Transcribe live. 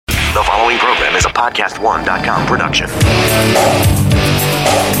The following program is a podcast1.com production.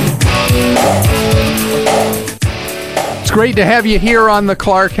 It's great to have you here on the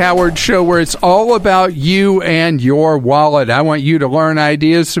Clark Howard Show, where it's all about you and your wallet. I want you to learn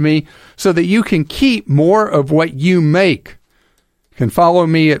ideas from me so that you can keep more of what you make. You can follow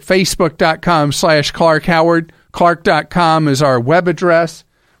me at facebook.com/Clark Howard. Clark.com is our web address.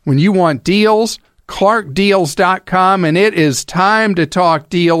 When you want deals, clarkdeals.com, and it is time to talk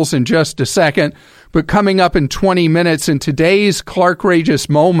deals in just a second. But coming up in 20 minutes in today's Clarkrageous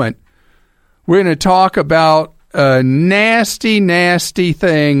moment, we're going to talk about a nasty, nasty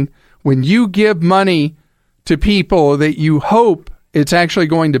thing when you give money to people that you hope it's actually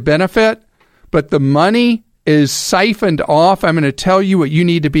going to benefit, but the money is siphoned off. I'm going to tell you what you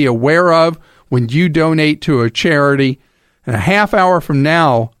need to be aware of when you donate to a charity. And a half hour from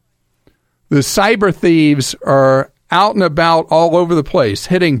now, the cyber thieves are out and about all over the place,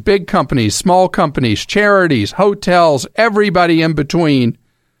 hitting big companies, small companies, charities, hotels, everybody in between.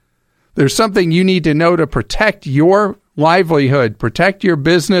 There's something you need to know to protect your livelihood, protect your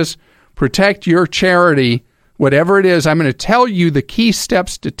business, protect your charity, whatever it is. I'm going to tell you the key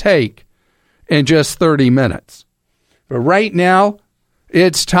steps to take in just 30 minutes. But right now,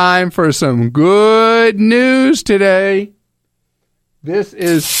 it's time for some good news today. This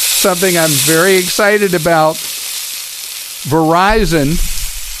is something I'm very excited about. Verizon,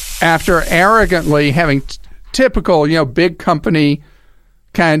 after arrogantly having typical, big company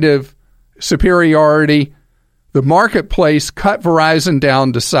kind of superiority, the marketplace cut Verizon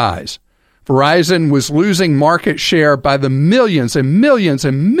down to size. Verizon was losing market share by the millions and millions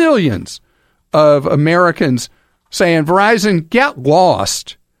and millions of Americans saying, Verizon, get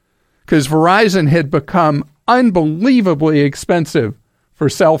lost, because Verizon had become unbelievably expensive for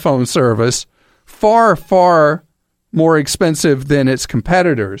cell phone service, far, far more expensive than its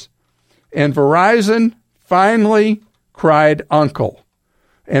competitors. And Verizon finally cried uncle.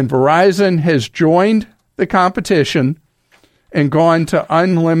 And Verizon has joined the competition and gone to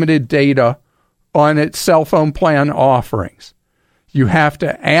unlimited data on its cell phone plan offerings. You have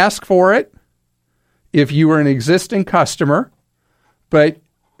to ask for it if you are an existing customer, but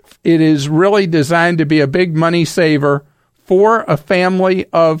it is really designed to be a big money saver for a family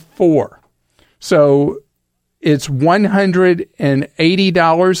of 4. So it's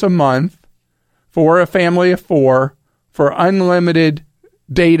 $180 a month for a family of 4 for unlimited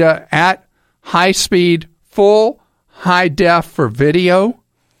data at high speed, full high def for video,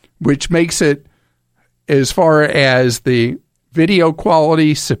 which makes it, as far as the video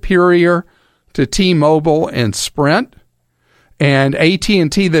quality, superior to T-Mobile and Sprint. And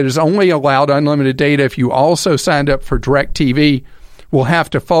AT&T, that is only allowed unlimited data if you also signed up for DirecTV, will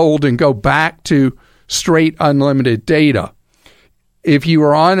have to fold and go back to straight unlimited data. If you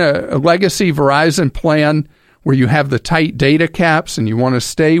are on a legacy Verizon plan where you have the tight data caps and you want to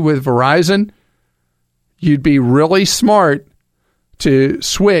stay with Verizon, you'd be really smart to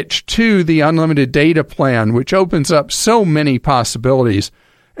switch to the unlimited data plan, which opens up so many possibilities.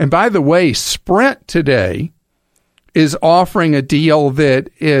 And by the way, Sprint today is offering a deal that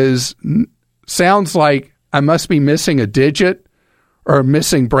sounds like I must be missing a digit or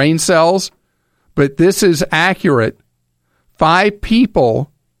missing brain cells, but this is accurate. 5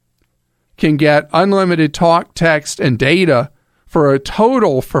 people can get unlimited talk, text, and data for a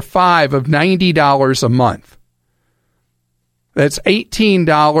total for 5 of $90 a month. That's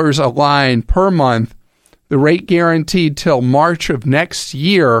 $18 a line per month, the rate guaranteed till March of next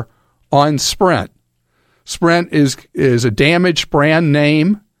year on Sprint. Sprint is a damaged brand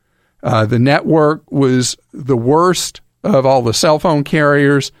name. The network was the worst of all the cell phone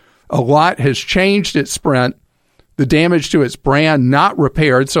carriers. A lot has changed at Sprint. The damage to its brand not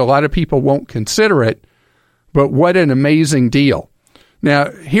repaired, so a lot of people won't consider it. But what an amazing deal. Now,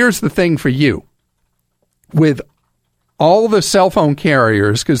 here's the thing for you. With all the cell phone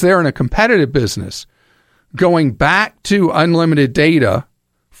carriers, because they're in a competitive business, going back to unlimited data,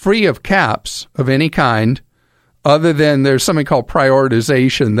 free of caps of any kind, other than there's something called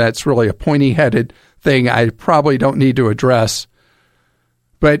prioritization. That's really a pointy-headed thing I probably don't need to address.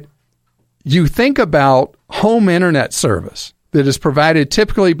 But you think about home internet service that is provided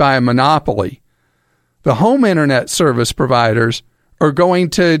typically by a monopoly. The home internet service providers are going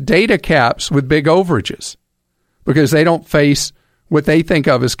to data caps with big overages because they don't face what they think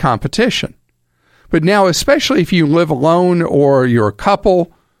of as competition. But now, especially if you live alone or you're a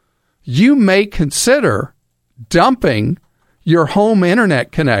couple, you may consider dumping your home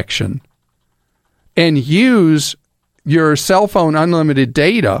internet connection and use your cell phone unlimited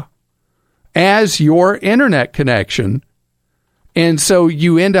data as your internet connection And so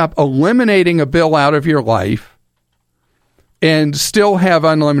you end up eliminating a bill out of your life and still have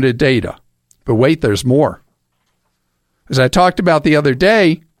unlimited data. But wait, there's more. As I talked about the other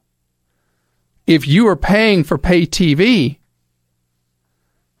day, if you are paying for pay TV,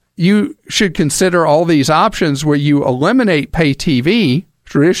 you should consider all these options where you eliminate pay TV,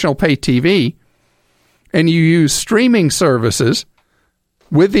 traditional pay TV, and you use streaming services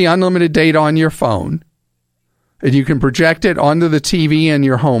with the unlimited data on your phone, and you can project it onto the TV in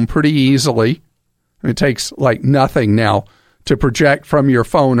your home pretty easily. It takes like nothing now to project from your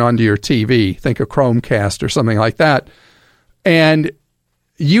phone onto your TV. Think a Chromecast or something like that. And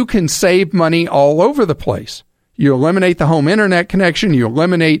you can save money all over the place. You eliminate the home internet connection. You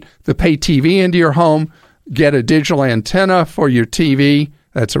eliminate the pay TV into your home. Get a digital antenna for your TV.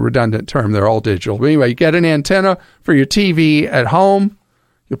 That's a redundant term. They're all digital. But anyway, get an antenna for your TV at home.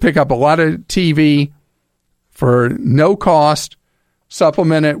 You'll pick up a lot of TV for no cost.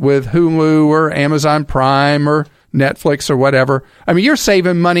 Supplement it with Hulu or Amazon Prime or Netflix or whatever. I mean, you're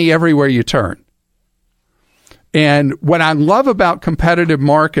saving money everywhere you turn. And what I love about competitive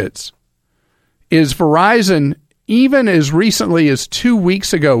markets is Verizon, even as recently as 2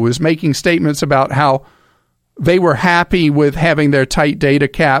 weeks ago, was making statements about how they were happy with having their tight data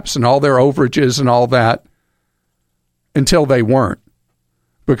caps and all their overages and all that until they weren't.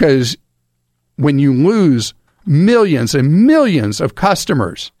 Because when you lose millions and millions of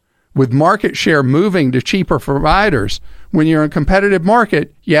customers with market share moving to cheaper providers, when you're in a competitive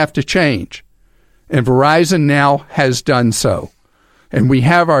market, you have to change. And Verizon now has done so. And we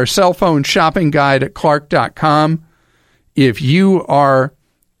have our cell phone shopping guide at Clark.com. If you are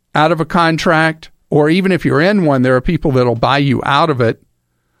out of a contract, or even if you're in one, there are people that will buy you out of it.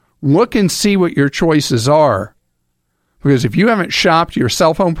 Look and see what your choices are. Because if you haven't shopped your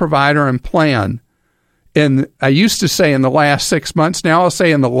cell phone provider and plan, and I used to say in the last 6 months, now I'll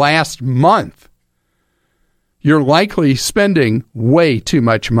say in the last month, you're likely spending way too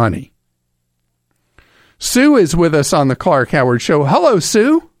much money. Sue is with us on the Clark Howard Show. Hello,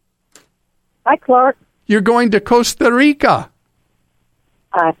 Sue. Hi, Clark. You're going to Costa Rica.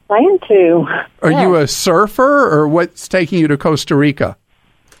 I plan to. Are you a surfer, or what's taking you to Costa Rica?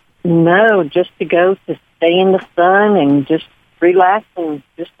 No, just to go to stay in the sun and just relax and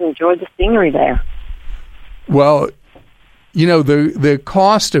just enjoy the scenery there. Well, you know, the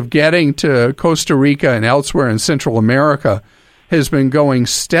cost of getting to Costa Rica and elsewhere in Central America has been going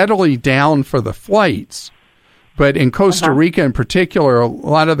steadily down for the flights. But in Costa Rica in particular, a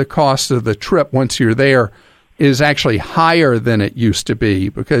lot of the cost of the trip once you're there is actually higher than it used to be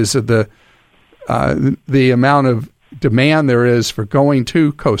because of the amount of demand there is for going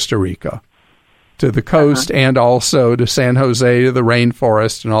to Costa Rica, to the coast and also to San Jose, to the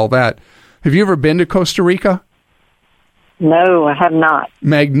rainforest and all that. Have you ever been to Costa Rica? No, I have not.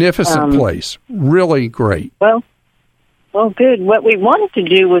 Magnificent place. Really great. Well, good. What we wanted to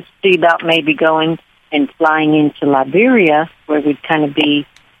do was see about maybe going and flying into Liberia, where we'd kind of be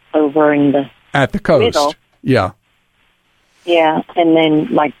over in the at the coast. Middle. Yeah. Yeah, and then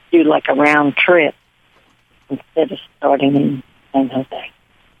do a round trip instead of starting in San Jose.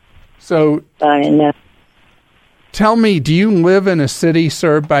 So, tell me, do you live in a city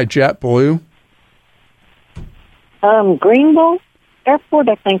served by JetBlue? Greenville Airport,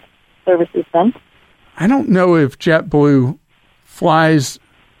 I think, services them. I don't know if JetBlue flies.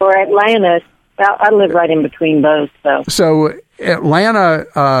 Or Atlanta. Well, I live right in between both. So Atlanta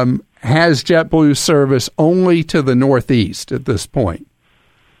has JetBlue service only to the Northeast at this point.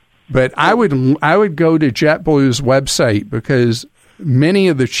 But I would go to JetBlue's website because many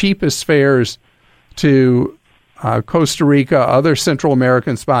of the cheapest fares to Costa Rica, other Central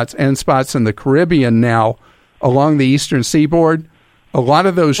American spots, and spots in the Caribbean now along the eastern seaboard, a lot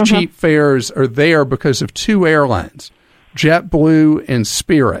of those cheap fares are there because of two airlines, JetBlue and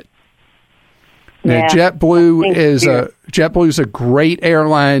Spirit. Now, JetBlue is a great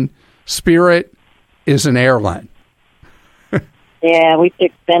airline. Spirit is an airline. Yeah, we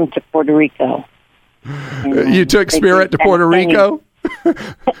took them to Puerto Rico. You took Spirit to Puerto Rico?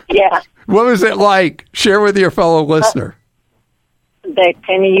 Yeah. What was it like? Share with your fellow listener. They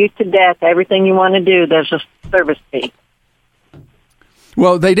penny you to death. Everything you want to do, there's a service fee.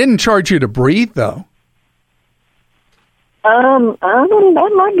 Well, they didn't charge you to breathe, though.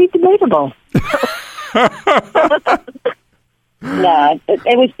 That might be debatable. No,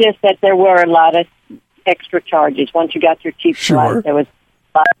 it was just that there were a lot of extra charges. Once you got your cheap flight, there was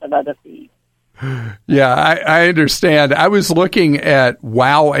lots of other fees. Yeah, I understand. I was looking at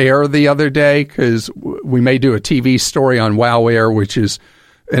WOW Air the other day because we may do a TV story on WOW Air, which is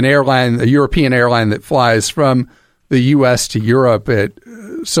an airline, a European airline that flies from the U.S. to Europe at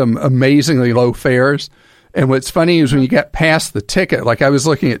some amazingly low fares. And what's funny is when you get past the ticket, like I was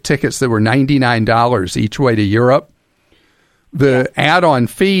looking at tickets that were $99 each way to Europe, the add-on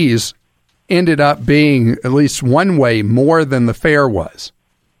fees ended up being at least one way more than the fare was.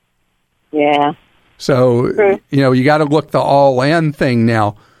 Yeah. So, you got to look the all-in thing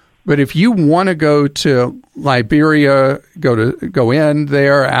now. But if you want to go to Liberia, go in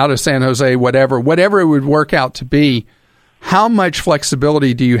there, out of San Jose, whatever it would work out to be, how much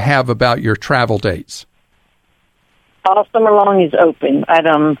flexibility do you have about your travel dates? All summer long is open.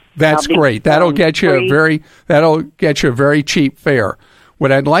 That's great. That'll get you a very cheap fare.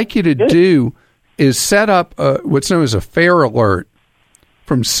 What I'd like you to do is set up what's known as a fare alert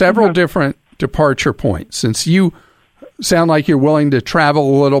from several different departure points. Since you sound like you're willing to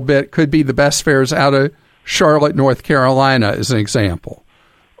travel a little bit, could be the best fares out of Charlotte, North Carolina, as an example.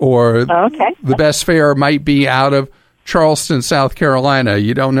 Or the best fare might be out of Charleston, South Carolina.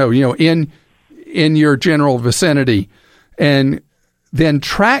 You don't know, in your general vicinity. And then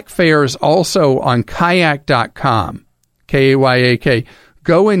track fares also on kayak.com, Kayak.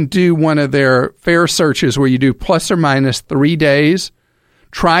 Go and do one of their fare searches where you do plus or minus 3 days.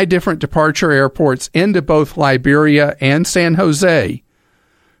 Try different departure airports into both Liberia and San Jose.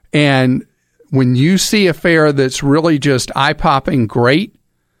 And when you see a fare that's really just eye-popping great,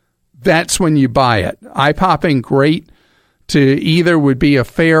 that's when you buy it. Eye-popping great to either would be a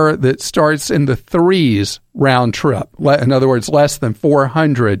fare that starts in the threes round trip. In other words, less than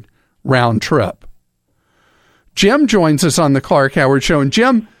 400 round trip. Jim joins us on the Clark Howard Show. And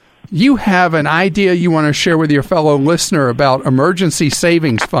Jim, you have an idea you want to share with your fellow listener about emergency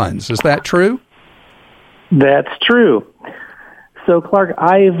savings funds. Is that true? That's true. So, Clark,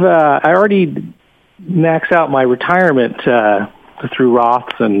 I already maxed out my retirement through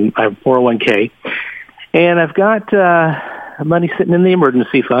Roths, and I have 401k, and I've got money sitting in the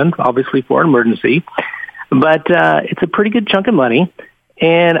emergency fund, obviously for an emergency, but it's a pretty good chunk of money,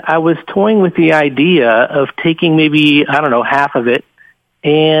 and I was toying with the idea of taking maybe, half of it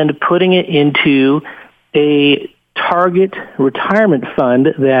and putting it into a target retirement fund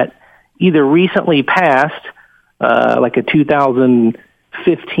that either recently passed, like a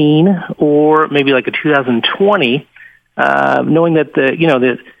 2015 or maybe like a 2020, knowing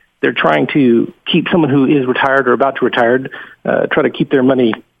that they're trying to keep someone who is retired or about to retire, try to keep their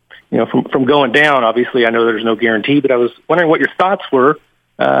money, from going down. Obviously, I know there's no guarantee, but I was wondering what your thoughts were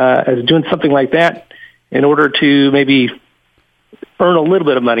as doing something like that in order to maybe earn a little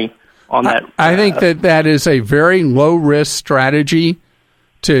bit of money on that. I think that is a very low-risk strategy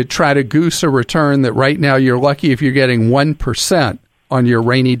to try to goose a return that right now you're lucky if you're getting 1% on your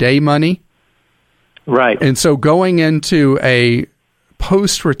rainy day money. Right. And so going into a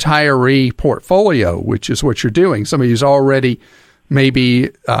post-retiree portfolio, which is what you're doing, somebody who's already maybe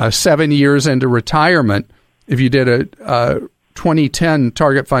 7 years into retirement, if you did a 2010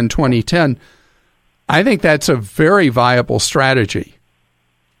 Target Fund 2010, I think that's a very viable strategy.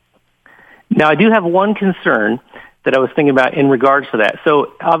 Now, I do have one concern that I was thinking about in regards to that.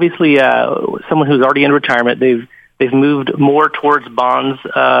 So, obviously, someone who's already in retirement, they've moved more towards bonds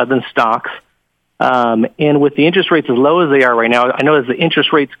than stocks. And with the interest rates as low as they are right now, I know as the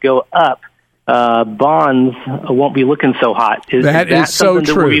interest rates go up, bonds won't be looking so hot. Is that so something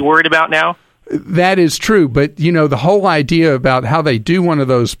true. That we're worried about now? That is true. But, the whole idea about how they do one of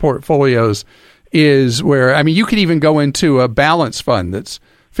those portfolios is where, you could even go into a balance fund that's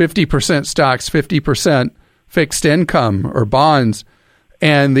 50% stocks, 50% fixed income or bonds.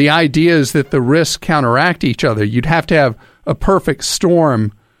 And the idea is that the risks counteract each other. You'd have to have a perfect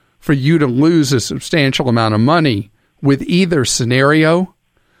storm for you to lose a substantial amount of money with either scenario.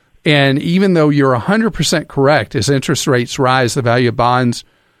 And even though you're 100% correct, as interest rates rise, the value of bonds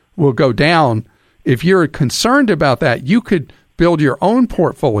will go down. If you're concerned about that, you could build your own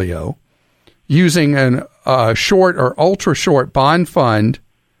portfolio using a short or ultra short bond fund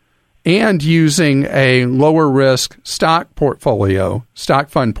and using a lower risk stock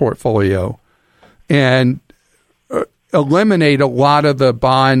fund portfolio, and eliminate a lot of the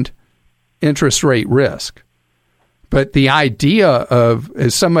bond interest rate risk. But the idea of,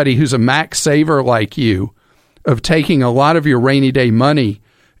 as somebody who's a max saver like you, of taking a lot of your rainy day money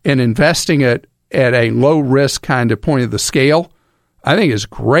and investing it at a low risk kind of point of the scale, I think is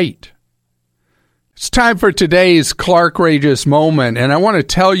great. It's time for today's Clark Rageous moment, and I want to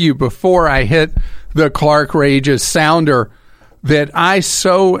tell you before I hit the Clark Rageous sounder that I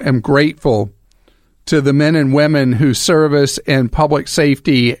so am grateful to the men and women who service in public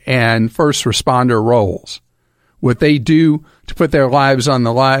safety and first responder roles. What they do to put their lives on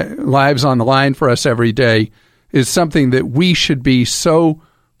the line for us every day is something that we should be so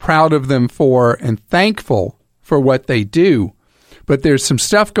proud of them for and thankful for what they do. But there's some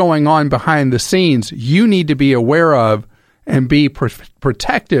stuff going on behind the scenes you need to be aware of and be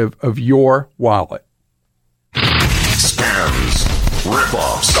protective of your wallet. Scams,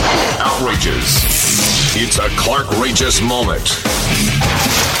 ripoffs, outrages. It's a Clark-rageous moment.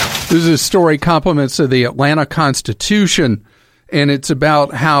 This is a story compliments of the Atlanta Constitution, and it's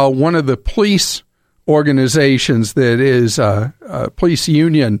about how one of the police organizations that is a police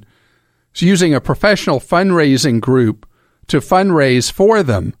union is using a professional fundraising group to fundraise for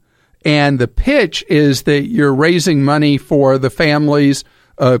them. And the pitch is that you're raising money for the families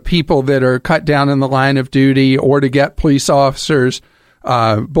of people that are cut down in the line of duty or to get police officers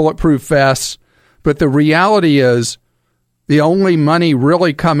bulletproof vests. But the reality is the only money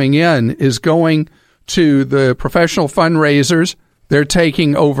really coming in is going to the professional fundraisers. They're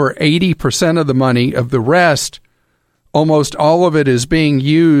taking over 80% of the money. Of the rest, almost all of it is being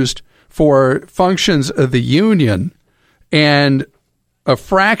used for functions of the union. And a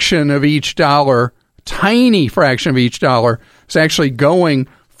fraction of each dollar, tiny fraction of each dollar, is actually going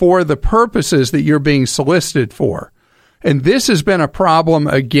for the purposes that you're being solicited for. And this has been a problem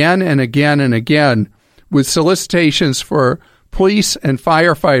again and again and again with solicitations for police and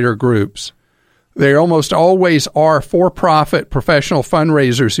firefighter groups. They almost always are for-profit professional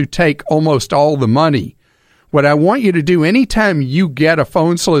fundraisers who take almost all the money. What I want you to do anytime you get a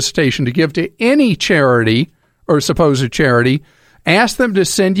phone solicitation to give to any charity or supposed charity, ask them to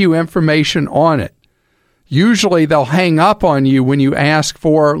send you information on it. Usually they'll hang up on you when you ask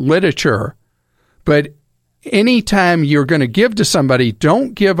for literature, but anytime you're going to give to somebody,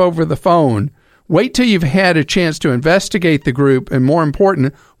 don't give over the phone. Wait till you've had a chance to investigate the group, and more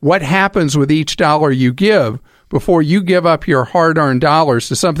important, what happens with each dollar you give before you give up your hard-earned dollars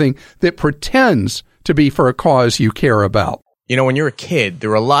to something that pretends to be for a cause you care about. You know, when you're a kid,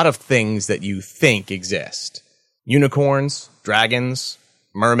 there are a lot of things that you think exist. Unicorns, dragons,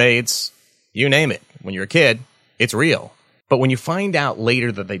 mermaids, you name it. When you're a kid, it's real. But when you find out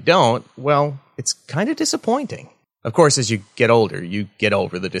later that they don't, well, it's kind of disappointing. Of course, as you get older, you get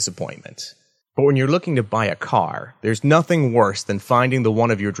over the disappointment. But when you're looking to buy a car, there's nothing worse than finding the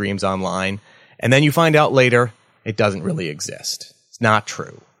one of your dreams online, and then you find out later it doesn't really exist. It's not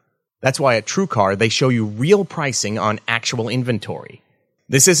true. That's why at TrueCar, they show you real pricing on actual inventory.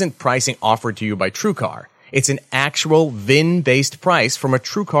 This isn't pricing offered to you by TrueCar. It's an actual VIN-based price from a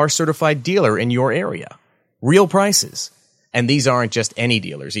TrueCar certified dealer in your area. Real prices. And these aren't just any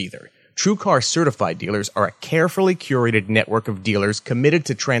dealers either. TrueCar certified dealers are a carefully curated network of dealers committed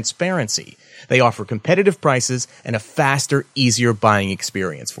to transparency. They offer competitive prices and a faster, easier buying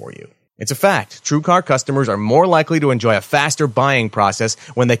experience for you. It's a fact. TrueCar customers are more likely to enjoy a faster buying process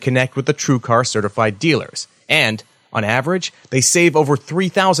when they connect with the TrueCar certified dealers. And, on average, they save over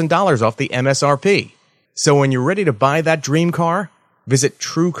 $3,000 off the MSRP. So when you're ready to buy that dream car, visit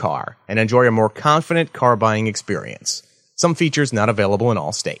TrueCar and enjoy a more confident car buying experience. Some features not available in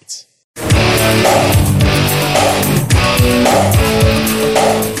all states.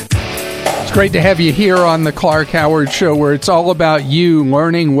 It's great to have you here on the Clark Howard Show, where it's all about you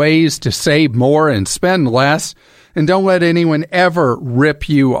learning ways to save more and spend less. And don't let anyone ever rip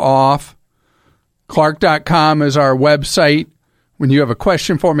you off. Clark.com is our website. When you have a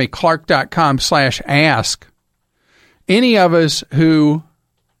question for me, clark.com/ask. Any of us who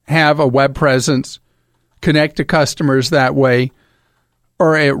have a web presence, connect to customers that way,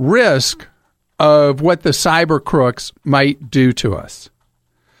 are at risk of what the cyber crooks might do to us.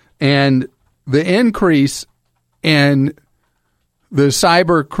 And the increase in the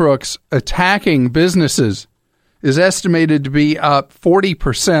cyber crooks attacking businesses is estimated to be up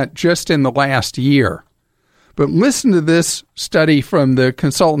 40% just in the last year. But listen to this study from the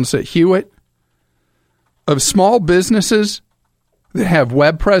consultants at Hewitt. Of small businesses that have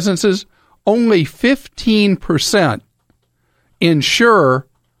web presences, only 15% insure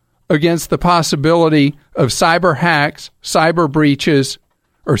against the possibility of cyber hacks, cyber breaches,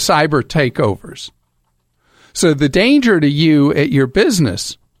 or cyber takeovers. So the danger to you at your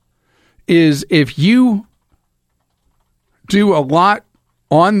business is if you do a lot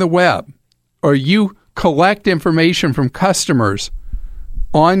on the web or you collect information from customers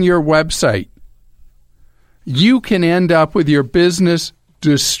on your website, you can end up with your business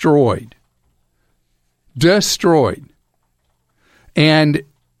destroyed. Destroyed. And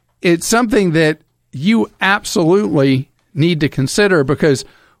it's something that you absolutely need to consider, because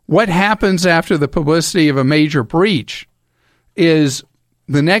what happens after the publicity of a major breach is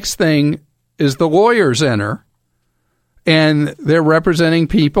the next thing is the lawyers enter and they're representing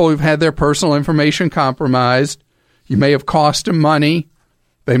people who've had their personal information compromised. You may have cost them money.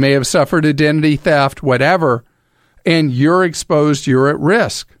 They may have suffered identity theft, whatever, and you're exposed, you're at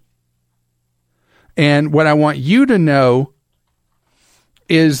risk. And what I want you to know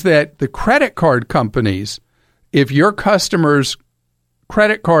is that the credit card companies, if your customers'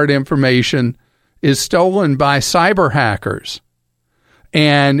 credit card information is stolen by cyber hackers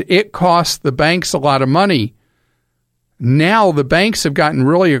and it costs the banks a lot of money, now the banks have gotten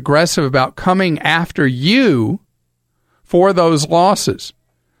really aggressive about coming after you for those losses.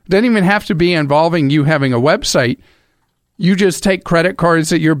 It doesn't even have to be involving you having a website. You just take credit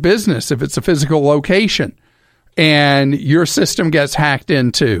cards at your business if it's a physical location and your system gets hacked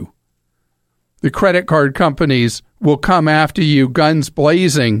into. The credit card companies will come after you guns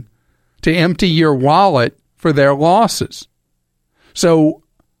blazing to empty your wallet for their losses. So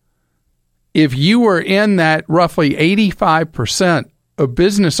if you are in that roughly 85% of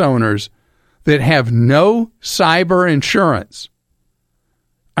business owners that have no cyber insurance,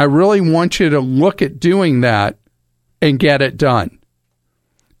 I really want you to look at doing that and get it done.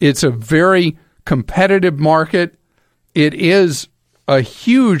 It's a very competitive market. It is a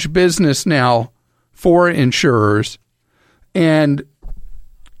huge business now for insurers. And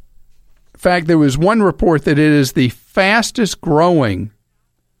in fact, there was one report that it is the fastest growing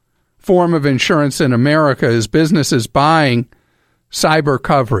form of insurance in America is businesses buying cyber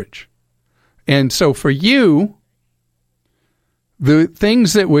coverage. And so for you, the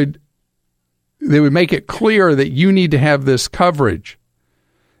things that would make it clear that you need to have this coverage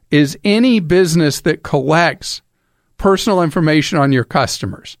is any business that collects personal information on your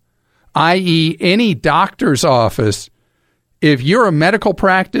customers, i.e. any doctor's office. If you're a medical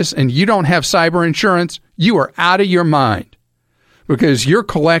practice and you don't have cyber insurance, you are out of your mind because you're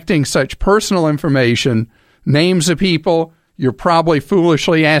collecting such personal information, names of people. You're probably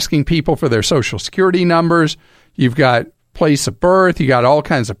foolishly asking people for their social security numbers. You've got place of birth. You got all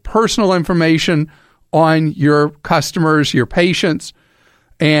kinds of personal information on your customers, your patients,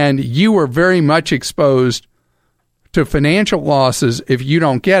 and you are very much exposed to financial losses if you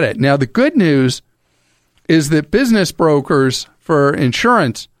don't get it. Now, the good news is that business brokers for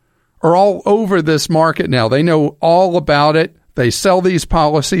insurance are all over this market now. They know all about it. They sell these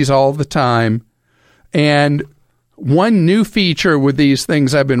policies all the time. And one new feature with these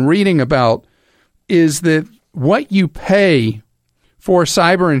things I've been reading about is that what you pay for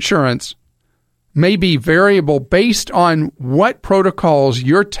cyber insurance may be variable based on what protocols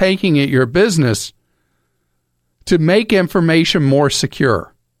you're taking at your business to make information more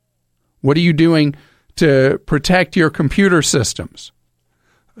secure. What are you doing to protect your computer systems?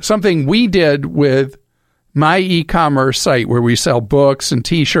 Something we did with my e-commerce site where we sell books and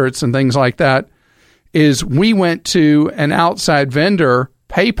T-shirts and things like that is we went to an outside vendor,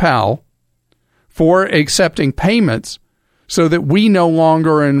 PayPal, for accepting payments so that we no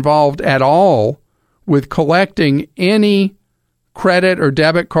longer are involved at all with collecting any credit or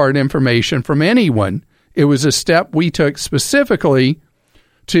debit card information from anyone. It was a step we took specifically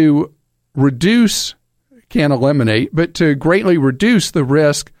to reduce, can't eliminate, but to greatly reduce the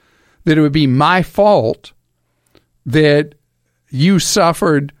risk that it would be my fault that you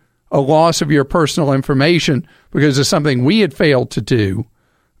suffered a loss of your personal information because of something we had failed to do,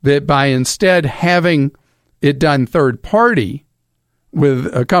 that by instead having it done third party with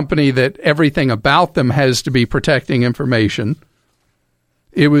a company that everything about them has to be protecting information,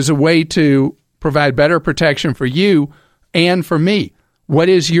 it was a way to provide better protection for you and for me. What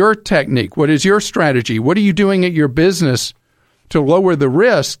is your technique? What is your strategy? What are you doing at your business to lower the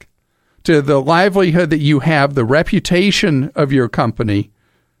risk to the livelihood that you have, the reputation of your company,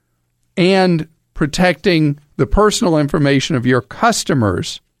 and protecting the personal information of your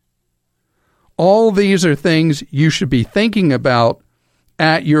customers? All these are things you should be thinking about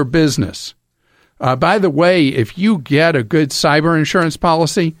at your business. By the way, if you get a good cyber insurance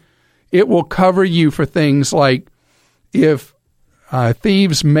policy, it will cover you for things like if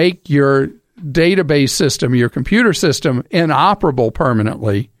thieves make your database system, your computer system, inoperable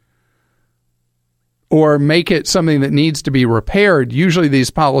permanently, or make it something that needs to be repaired. Usually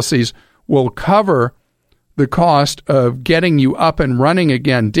these policies will cover the cost of getting you up and running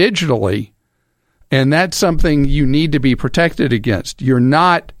again digitally, and that's something you need to be protected against. You're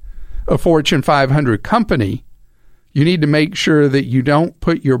not a Fortune 500 company. You need to make sure that you don't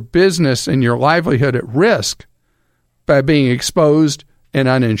put your business and your livelihood at risk by being exposed and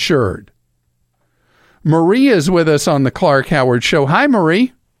uninsured. Marie is with us on the Clark Howard Show. Hi,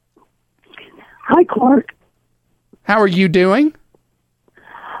 Marie. Hi, Clark. How are you doing?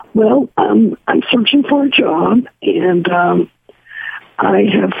 Well, I'm searching for a job, and I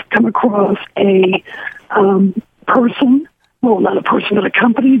have come across a person, well, not a person, but a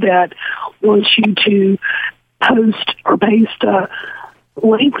company that wants you to post or paste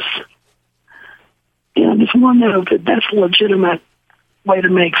links. And I just want to know that that's a legitimate way to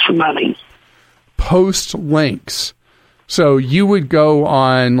make some money. Post links. So you would go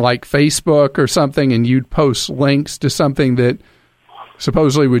on like Facebook or something and you'd post links to something that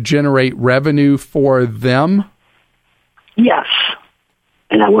supposedly would generate revenue for them? Yes.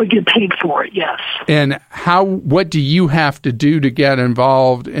 And I would get paid for it, yes. And what do you have to do to get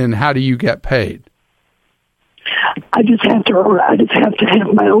involved, and how do you get paid? I just have to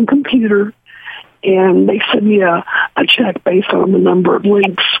have my own computer, and they send me a check based on the number of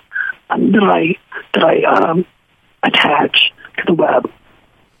links that I attach to the web.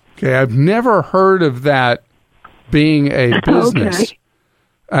 Okay, I've never heard of that being a business.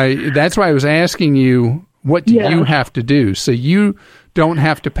 Okay. That's why I was asking you, what do you have to do? So you don't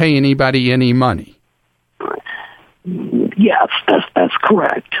have to pay anybody any money. Yes, that's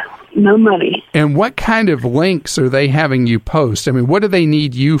correct. No money. And what kind of links are they having you post? I mean, what do they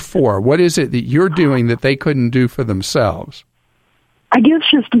need you for? What is it that you're doing that they couldn't do for themselves? I guess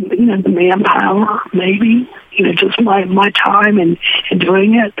just, the manpower, maybe, just my time and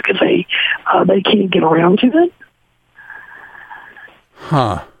doing it because they can't get around to it.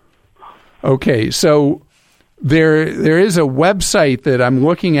 Huh. Okay, so there is a website that I'm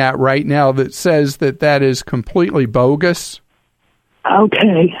looking at right now that says that is completely bogus.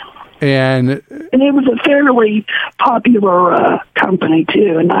 Okay. And it was a fairly popular company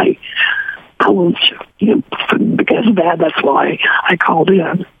too, and I was, because of that, that's why I called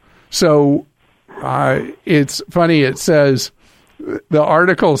in. So it's funny. It says, the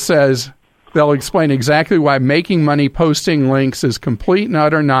article says they'll explain exactly why making money posting links is complete and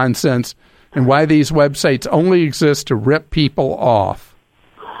utter nonsense, and why these websites only exist to rip people off.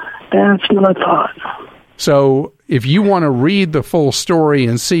 That's what I thought. So if you want to read the full story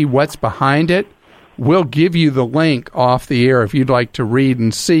and see what's behind it, we'll give you the link off the air if you'd like to read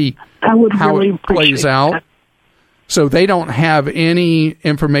and see how it plays out. That. So they don't have any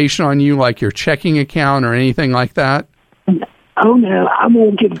information on you, like your checking account or anything like that? Oh, no. I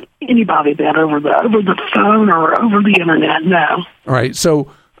won't give anybody that over the phone or over the internet, no. All right.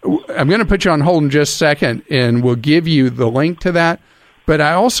 So I'm going to put you on hold in just a second, and we'll give you the link to that. But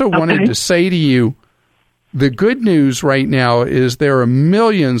I also wanted to say to you, the good news right now is there are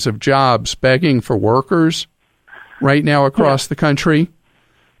millions of jobs begging for workers right now across the country.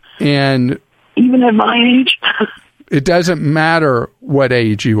 And even at my age, it doesn't matter what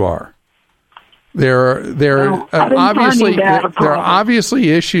age you are. There are obviously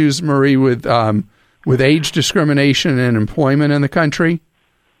issues, Marie, with age discrimination and employment in the country.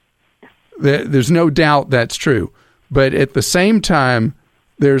 There's no doubt that's true. But at the same time,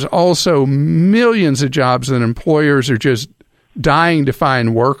 there's also millions of jobs that employers are just dying to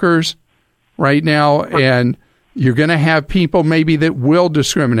find workers right now. And you're going to have people maybe that will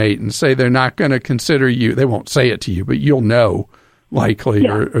discriminate and say they're not going to consider you. They won't say it to you, but you'll know likely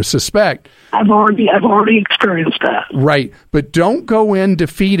or suspect. I've already experienced that. Right. But don't go in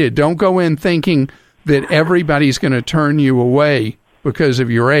defeated. Don't go in thinking that everybody's going to turn you away because of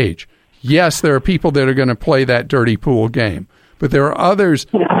your age. Yes, there are people that are going to play that dirty pool game, but there are others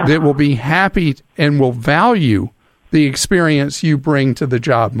that will be happy and will value the experience you bring to the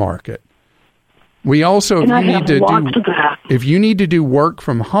job market. We also, if you need to do work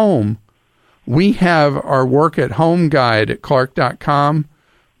from home, we have our work at home guide at Clark.com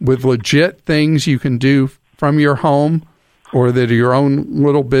with legit things you can do from your home or that are your own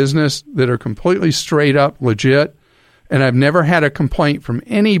little business that are completely straight up legit. And I've never had a complaint from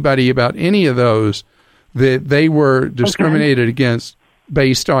anybody about any of those that they were discriminated against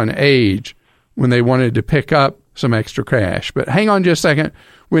based on age when they wanted to pick up some extra cash. But hang on just a second.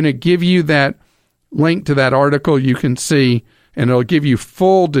 We're going to give you that link to that article you can see, and it'll give you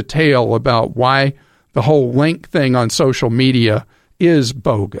full detail about why the whole link thing on social media is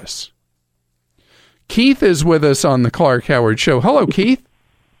bogus. Keith is with us on the Clark Howard Show. Hello, Keith.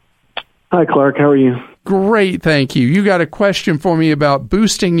 Hi, Clark. How are you? Great, thank you. You got a question for me about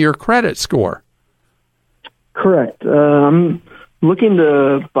boosting your credit score. Correct. I'm looking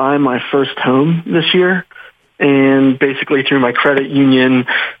to buy my first home this year, and basically through my credit union,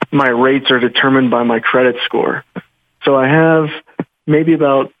 my rates are determined by my credit score. So I have maybe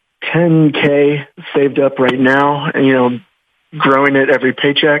about $10K saved up right now, and, growing it every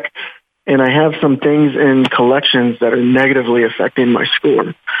paycheck. And I have some things in collections that are negatively affecting my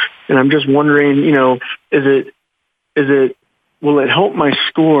score. And I'm just wondering, is it will it help my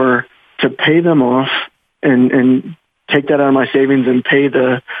score to pay them off and take that out of my savings and pay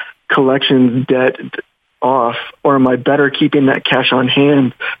the collections debt off, or am I better keeping that cash on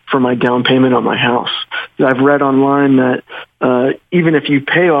hand for my down payment on my house? I've read online that even if you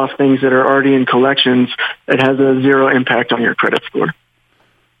pay off things that are already in collections, it has a zero impact on your credit score.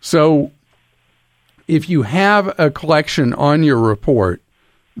 So if you have a collection on your report,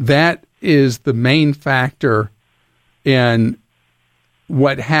 that is the main factor in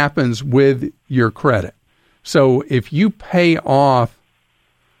what happens with your credit. So if you pay off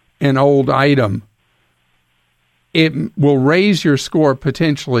an old item, it will raise your score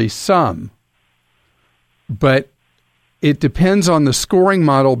potentially some, but it depends on the scoring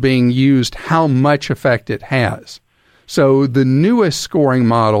model being used, how much effect it has. So the newest scoring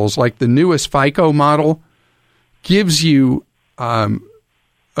models, like the newest FICO model, gives you a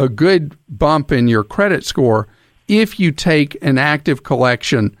good bump in your credit score if you take an active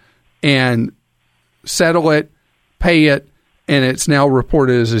collection and settle it, pay it, and it's now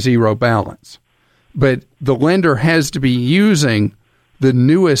reported as a zero balance. But the lender has to be using the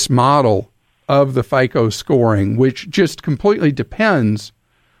newest model of the FICO scoring, which just completely depends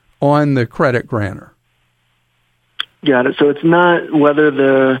on the credit grantor. Got it. So it's not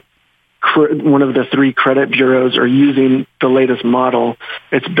whether one of the three credit bureaus are using the latest model.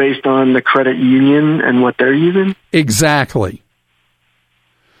 It's based on the credit union and what they're using? Exactly.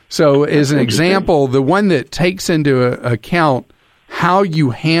 So as an example, the one that takes into account how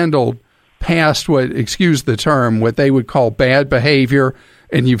you handled past what, excuse the term, what they would call bad behavior,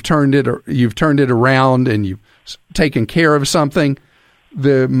 and you've turned it around and you've taken care of something,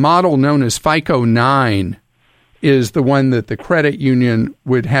 the model known as FICO 9 is the one that the credit union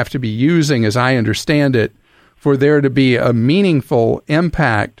would have to be using, as I understand it, for there to be a meaningful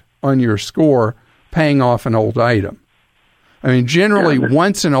impact on your score paying off an old item. I mean, generally,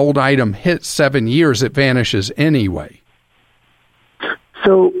 once an old item hits 7 years, it vanishes anyway.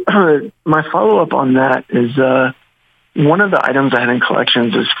 So my follow-up on that is one of the items I had in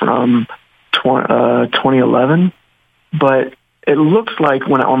collections is from 2011, but it looks like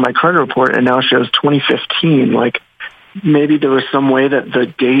when on my credit report it now shows 2015. Like maybe there was some way that the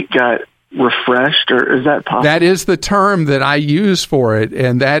date got refreshed, or is that possible? That is the term that I use for it,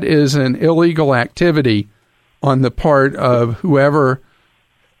 and that is an illegal activity on the part of whoever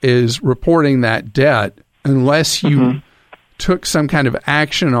is reporting that debt, unless you took some kind of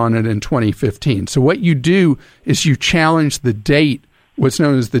action on it in 2015. So what you do is you challenge the date, what's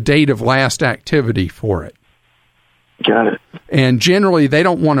known as the date of last activity for it. Got it. And generally, they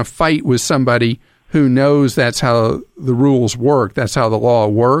don't want to fight with somebody who knows that's how the rules work, that's how the law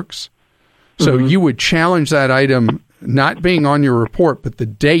works. So you would challenge that item not being on your report, but the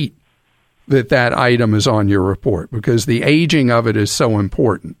date that item is on your report, because the aging of it is so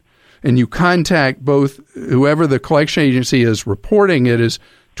important. And you contact both whoever the collection agency is reporting it as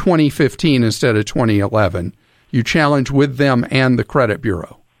 2015 instead of 2011. You challenge with them and the credit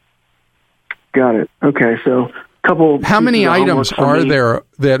bureau. Got it. Okay, so how many items are there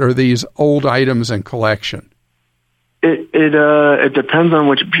that are these old items in collection? It depends on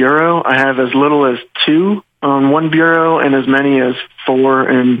which bureau. I have as little as 2 on one bureau and as many as 4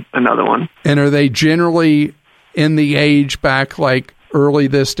 in another one. And are they generally in the age back like early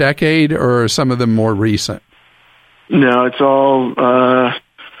this decade, or are some of them more recent? No, it's all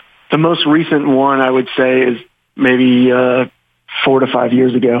the most recent one I would say is maybe 4 to 5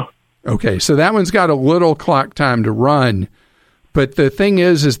 years ago. Okay, so that one's got a little clock time to run. But the thing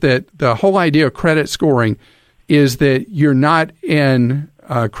is that the whole idea of credit scoring is that you're not in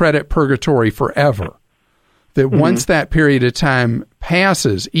credit purgatory forever. That once that period of time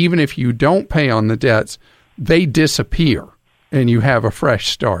passes, even if you don't pay on the debts, they disappear and you have a fresh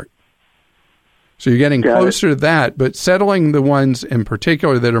start. So you're getting closer to that, but settling the ones in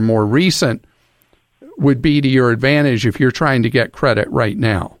particular that are more recent would be to your advantage if you're trying to get credit right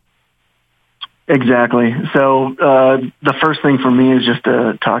now. Exactly. So the first thing for me is just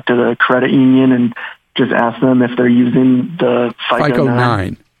to talk to the credit union and just ask them if they're using the FICO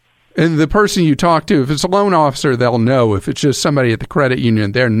 9. And the person you talk to, if it's a loan officer, they'll know. If it's just somebody at the credit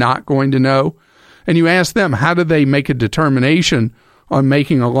union, they're not going to know. And you ask them, how do they make a determination on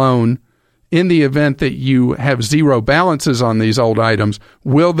making a loan in the event that you have zero balances on these old items?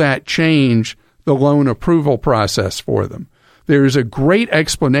 Will that change the loan approval process for them? There's a great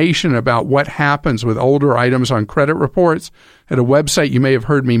explanation about what happens with older items on credit reports at a website you may have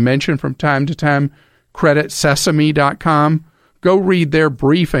heard me mention from time to time, creditsesame.com. Go read their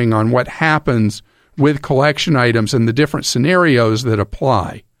briefing on what happens with collection items and the different scenarios that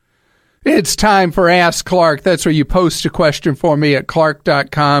apply. It's time for Ask Clark. That's where you post a question for me at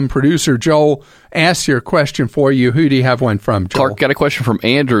Clark.com. Producer Joel asks your question for you. Who do you have one from, Joel? Clark, got a question from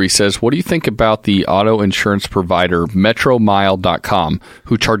Andrew. He says, what do you think about the auto insurance provider MetroMile.com,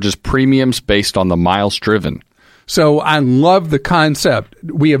 who charges premiums based on the miles driven? So I love the concept.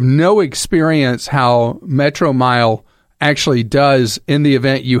 We have no experience how MetroMile actually does in the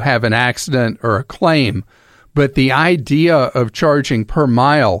event you have an accident or a claim. But the idea of charging per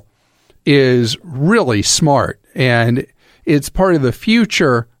mile is really smart, and it's part of the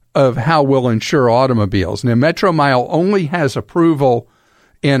future of how we'll insure automobiles. Now, MetroMile only has approval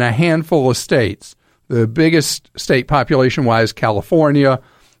in a handful of states. The biggest state population-wise, California,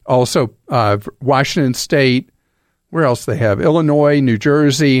 also Washington State. Where else they have? Illinois, New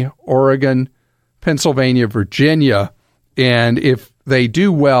Jersey, Oregon, Pennsylvania, Virginia. And if they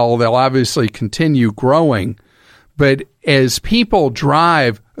do well, they'll obviously continue growing. But as people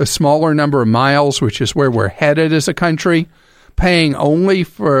drive a smaller number of miles, which is where we're headed as a country, paying only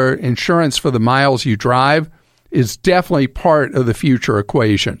for insurance for the miles you drive is definitely part of the future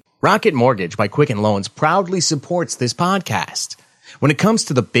equation. Rocket Mortgage by Quicken Loans proudly supports this podcast. When it comes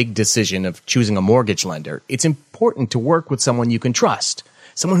to the big decision of choosing a mortgage lender, it's important to work with someone you can trust,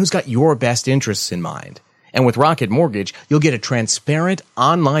 someone who's got your best interests in mind. And with Rocket Mortgage, you'll get a transparent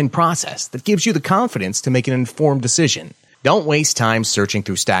online process that gives you the confidence to make an informed decision. Don't waste time searching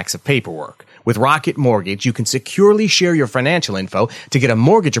through stacks of paperwork. With Rocket Mortgage, you can securely share your financial info to get a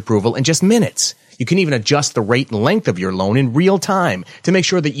mortgage approval in just minutes. You can even adjust the rate and length of your loan in real time to make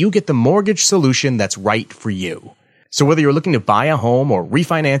sure that you get the mortgage solution that's right for you. So whether you're looking to buy a home or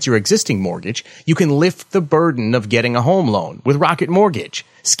refinance your existing mortgage, you can lift the burden of getting a home loan with Rocket Mortgage.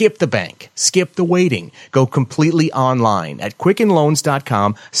 Skip the bank. Skip the waiting. Go completely online at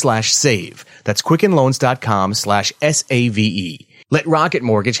quickenloans.com/save. That's quickenloans.com/SAVE. Let Rocket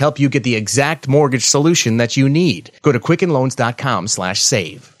Mortgage help you get the exact mortgage solution that you need. Go to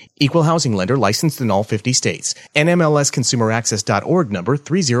quickenloans.com/save. Equal housing lender licensed in all 50 states. NMLSconsumeraccess.org number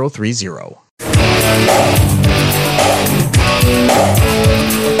 3030.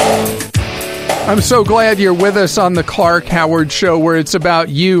 I'm so glad you're with us on the Clark Howard Show, where it's about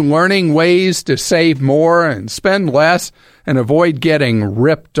you learning ways to save more and spend less and avoid getting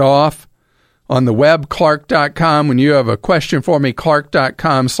ripped off. On the web, Clark.com. When you have a question for me,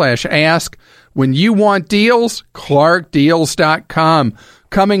 Clark.com/ask. When you want deals, ClarkDeals.com.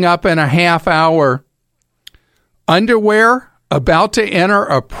 Coming up in a half hour, underwear about to enter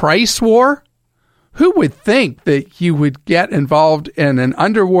a price war? Who would think that you would get involved in an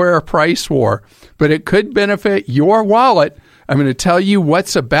underwear price war? But it could benefit your wallet. I'm going to tell you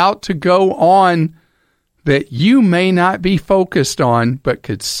what's about to go on that you may not be focused on, but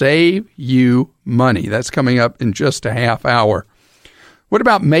could save you money. That's coming up in just a half hour. What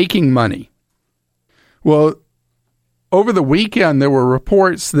about making money? Well, over the weekend, there were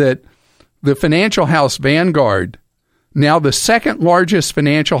reports that the financial house Vanguard, now the second largest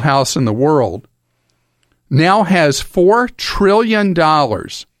financial house in the world, now has $4 trillion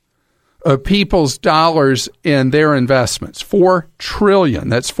of people's dollars in their investments. $4 trillion.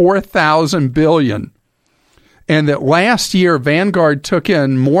 That's 4,000 billion. And that last year, Vanguard took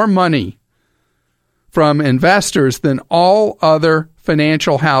in more money from investors than all other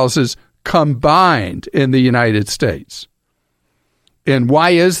financial houses combined in the United States. And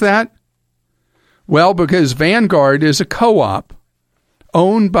why is that? Well, because Vanguard is a co-op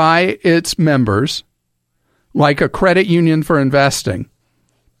owned by its members, like a credit union for investing,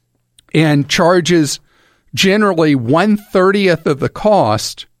 and charges generally 1/30 of the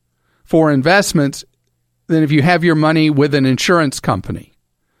cost for investments than if you have your money with an insurance company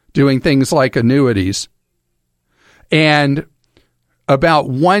doing things like annuities, and about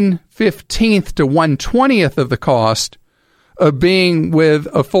 1/15 to 1/20 of the cost of being with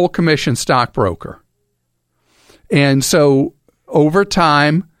a full commission stockbroker. And so over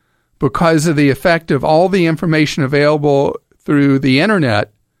time, because of the effect of all the information available through the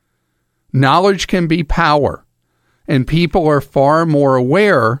internet, knowledge can be power. And people are far more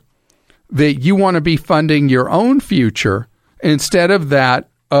aware that you want to be funding your own future instead of that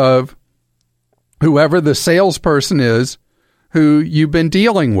of whoever the salesperson is who you've been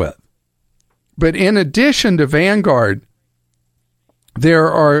dealing with. But in addition to Vanguard,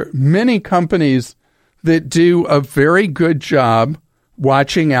 there are many companies that do a very good job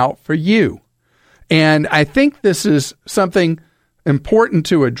watching out for you. And I think this is something important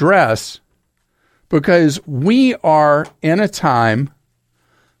to address because we are in a time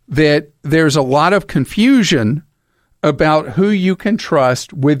that there's a lot of confusion about who you can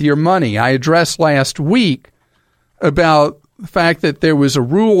trust with your money. I addressed last week about the fact that there was a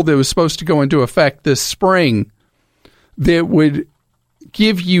rule that was supposed to go into effect this spring that would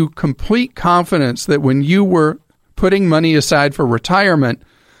give you complete confidence that when you were putting money aside for retirement,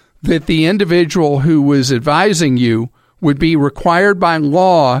 that the individual who was advising you would be required by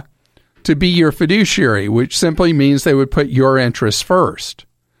law to be your fiduciary, which simply means they would put your interests first.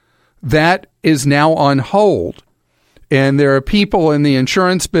 That is now on hold. And there are people in the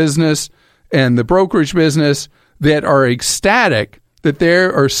insurance business and the brokerage business that are ecstatic that they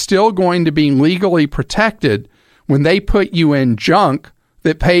are still going to be legally protected when they put you in junk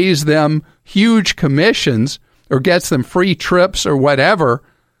that pays them huge commissions or gets them free trips or whatever,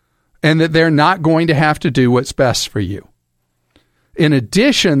 and that they're not going to have to do what's best for you. In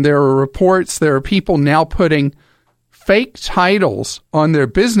addition, there are reports, there are people now putting fake titles on their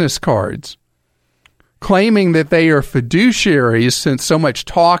business cards, claiming that they are fiduciaries, since so much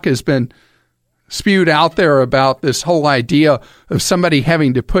talk has been spewed out there about this whole idea of somebody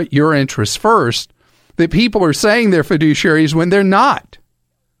having to put your interests first, that people are saying they're fiduciaries when they're not.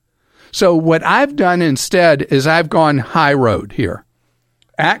 So what I've done instead is I've gone high road here.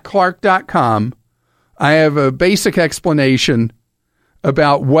 At Clark.com, I have a basic explanation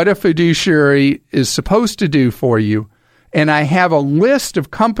about what a fiduciary is supposed to do for you, and I have a list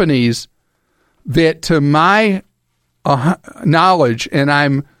of companies that, to my knowledge, and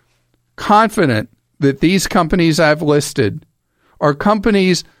I'm confident that these companies I've listed are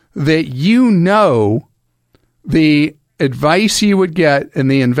companies that you know the advice you would get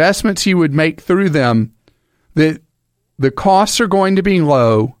and the investments you would make through them, that the costs are going to be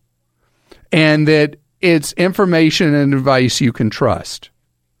low, and that it's information and advice you can trust.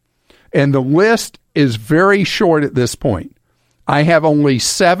 And the list is very short at this point. I have only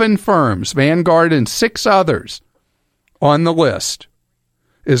 7 firms, Vanguard and 6 others, on the list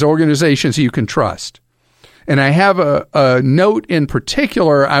as organizations you can trust. And I have a note in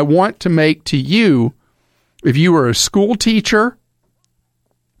particular I want to make to you. If you are a school teacher,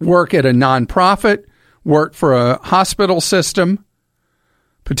 work at a nonprofit, work for a hospital system,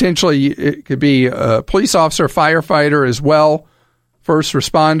 potentially it could be a police officer, firefighter as well, first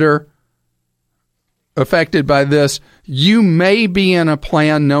responder affected by this, you may be in a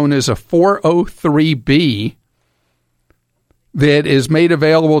plan known as a 403B that is made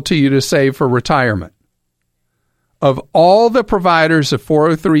available to you to save for retirement. Of all the providers of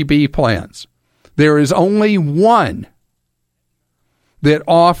 403B plans, there is only one that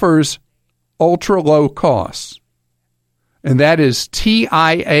offers ultra low costs, and that is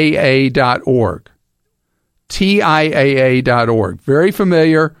TIAA.org. TIAA.org. Very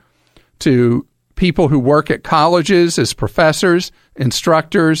familiar to people who work at colleges as professors,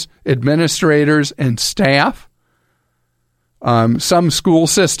 instructors, administrators, and staff. Some school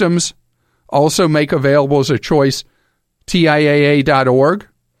systems also make available as a choice TIAA.org.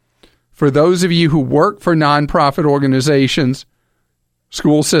 For those of you who work for nonprofit organizations,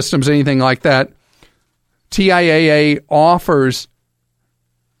 school systems, anything like that, TIAA offers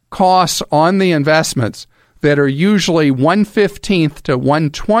costs on the investments that are usually 1/15th to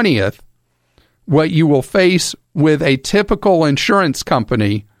 1/20th what you will face with a typical insurance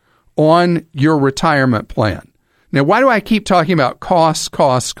company on your retirement plan. Now, why do I keep talking about costs?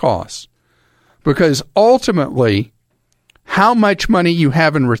 Because ultimately, how much money you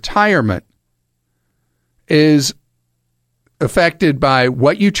have in retirement is affected by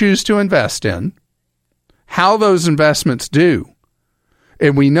what you choose to invest in, how those investments do.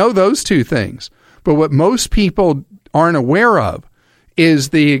 And we know those two things. But what most people aren't aware of is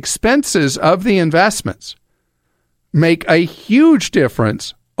the expenses of the investments make a huge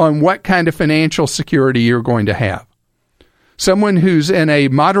difference on what kind of financial security you're going to have. Someone who's in a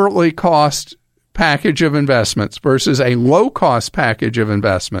moderately cost package of investments versus a low-cost package of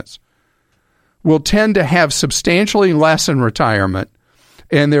investments will tend to have substantially less in retirement.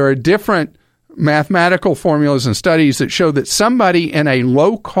 And there are different mathematical formulas and studies that show that somebody in a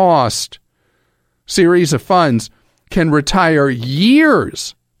low-cost series of funds can retire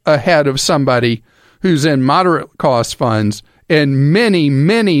years ahead of somebody who's in moderate-cost funds, and many,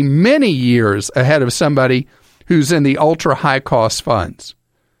 many, many years ahead of somebody who's in the ultra-high-cost funds.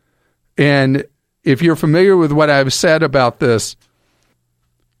 And if you're familiar with what I've said about this,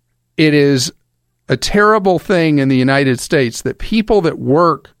 it is a terrible thing in the United States that people that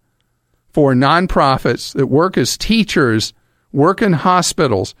work for nonprofits, that work as teachers, work in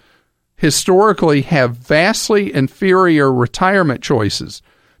hospitals, historically have vastly inferior retirement choices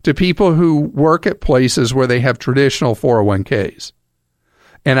to people who work at places where they have traditional 401ks.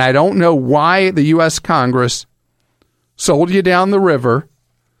 And I don't know why the U.S. Congress sold you down the river,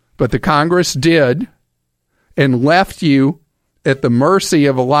 but the Congress did, and left you at the mercy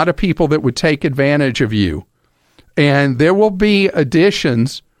of a lot of people that would take advantage of you. And there will be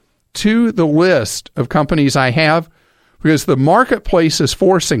additions to the list of companies I have because the marketplace is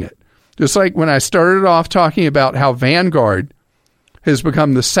forcing it. Just like when I started off talking about how Vanguard has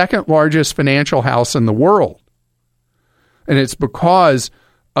become the second largest financial house in the world. And it's because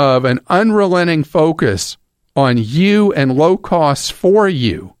of an unrelenting focus on you and low costs for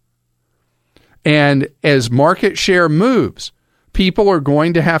you. And as market share moves, people are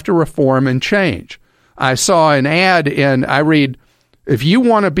going to have to reform and change. I saw an ad and I read, if you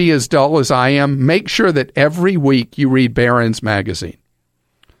want to be as dull as I am, make sure that every week you read Barron's Magazine.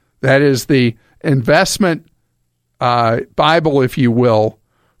 That is the investment Bible, if you will,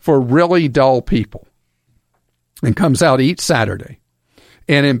 for really dull people. And comes out each Saturday.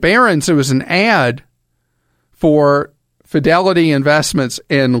 And in Barron's, there was an ad for Fidelity investments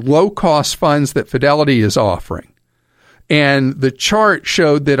and low-cost funds that Fidelity is offering. And the chart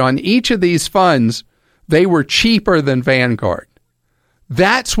showed that on each of these funds, they were cheaper than Vanguard.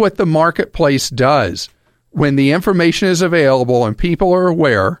 That's what the marketplace does when the information is available and people are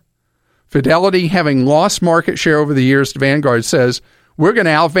aware. Fidelity, having lost market share over the years to Vanguard, says, we're going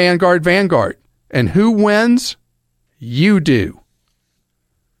to out-Vanguard Vanguard. And who wins? You do.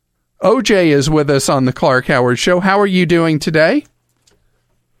 OJ is with us on the Clark Howard Show. How are you doing today?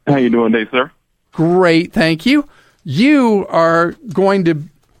 How you doing today, sir? Great, thank you. You are going to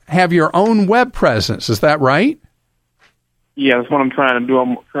have your own web presence, is that right? Yeah, that's what I'm trying to do.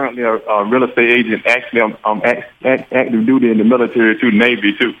 I'm currently a real estate agent. Actually, I'm active duty in the military too,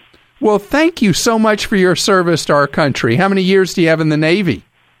 Navy too. Well, thank you so much for your service to our country. How many years do you have in the Navy?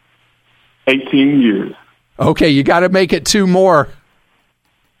 18 years. Okay, you got to make it 2 more.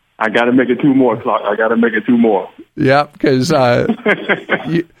 I got to make it 2 more, Clark. I got to make it 2 more. Yep, because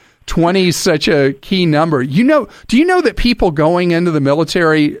 20 is such a key number. Do you know that people going into the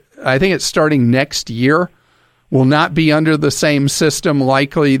military, I think it's starting next year, will not be under the same system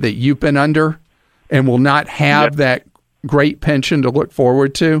likely that you've been under and will not have that great pension to look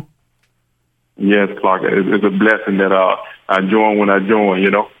forward to? Yes, Clark. It's a blessing that I joined when I joined,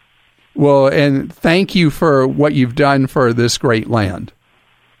 you know. Well, and thank you for what you've done for this great land.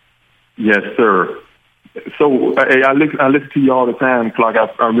 Yes, sir. So I listen to you all the time, Clark.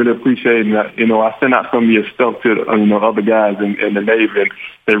 I really appreciate it. You know, I send out some of your stuff to other guys in the Navy, and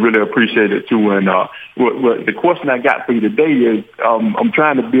they really appreciate it too. And what the question I got for you today is, I'm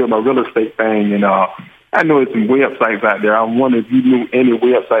trying to build my real estate thing, and I know there's some websites out there. I wonder if you knew any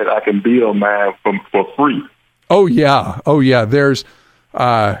website I can build mine for free. Oh yeah. There's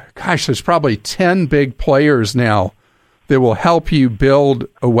there's probably 10 big players now that will help you build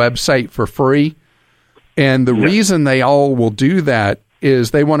a website for free. And the reason they all will do that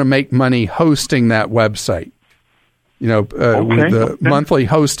is they want to make money hosting that website, with the monthly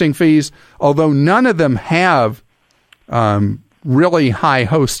hosting fees, although none of them have really high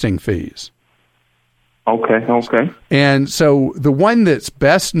hosting fees. Okay. And so the one that's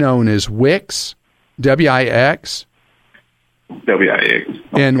best known is Wix, W-I-X. W-I-X. Okay.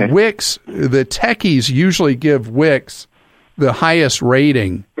 And Wix, the techies usually give Wix the highest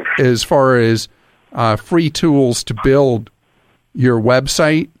rating as far as free tools to build your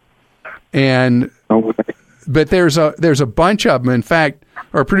website. And but there's a bunch of them. In fact,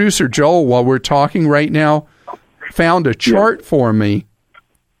 our producer Joel, while we're talking right now, found a chart for me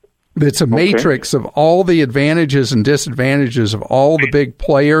that's a matrix of all the advantages and disadvantages of all the big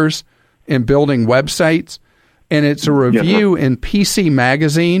players in building websites. And it's a review in PC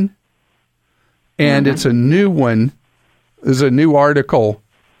Magazine, and it's a new one. There's a new article.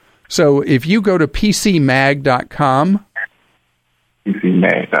 So if you go to PCMag.com.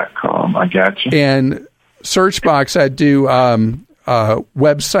 PCMag.com, I got you. And search box, I'd do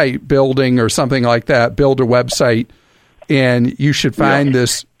website building or something like that, build a website, and you should find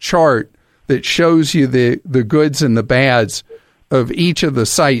this chart that shows you the goods and the bads of each of the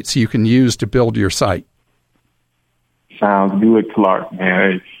sites you can use to build your site. Sounds good, Clark,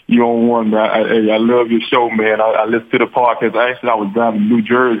 man. Hey, you on one. I love your show, man. I listen to the podcast. Actually, I was driving to New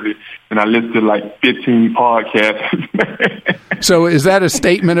Jersey, and I listened to like 15 podcasts. So is that a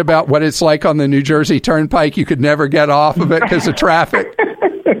statement about what it's like on the New Jersey Turnpike? You could never get off of it because of traffic.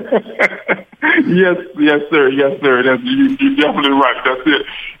 Yes, sir. You're definitely right. That's it.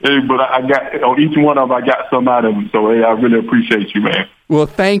 Hey, but I got on each one of them, I got some out of them. So, hey, I really appreciate you, man. Well,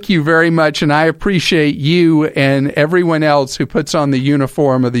 thank you very much, and I appreciate you and everyone else who puts on the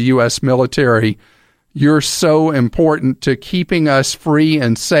uniform of the U.S. military. You're so important to keeping us free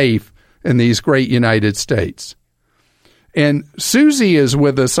and safe in these great United States. And Susie is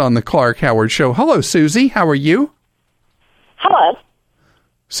with us on the Clark Howard Show. Hello, Susie. How are you? Hello.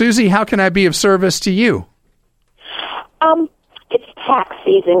 Susie, how can I be of service to you? It's tax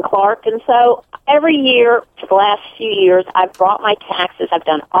season, Clark, and so every year for the last few years, I've brought my taxes. I've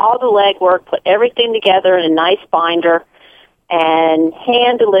done all the legwork, put everything together in a nice binder, and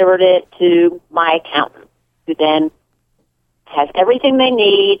hand-delivered it to my accountant, who then has everything they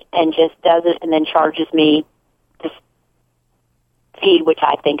need and just does it and then charges me this fee, which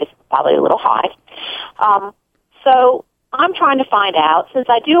I think is probably a little high. So I'm trying to find out, since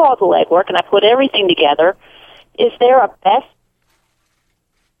I do all the legwork and I put everything together, is there a best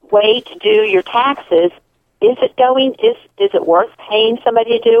way to do your taxes? Is it worth paying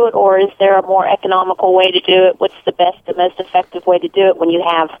somebody to do it, or is there a more economical way to do it? What's the best and most effective way to do it when you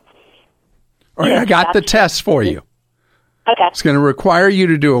have... All right, I got the test for you. Okay. It's going to require you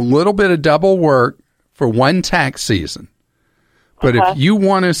to do a little bit of double work for one tax season. But if you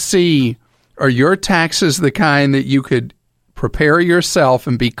want to see, are your taxes the kind that you could prepare yourself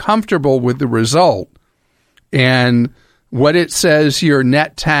and be comfortable with the result and what it says your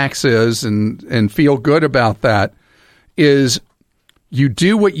net tax is and feel good about that, is you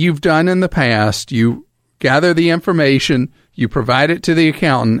do what you've done in the past, you gather the information, you provide it to the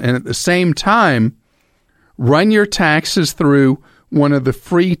accountant, and at the same time, run your taxes through one of the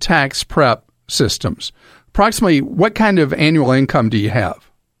free tax prep systems. Approximately, what kind of annual income do you have?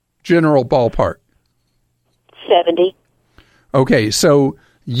 General ballpark. 70. Okay, so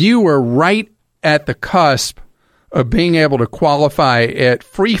you are right at the cusp of being able to qualify at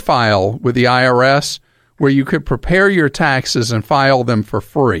Free File with the IRS, where you could prepare your taxes and file them for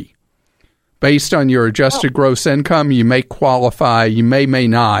free. Based on your adjusted gross income, you may qualify, you may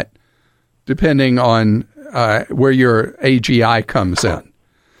not, depending on where your AGI comes in.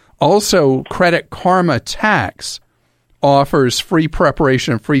 Also, Credit Karma Tax offers free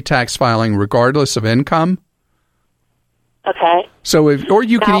preparation and free tax filing regardless of income. Okay. So, or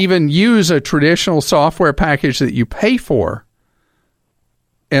you can even use a traditional software package that you pay for,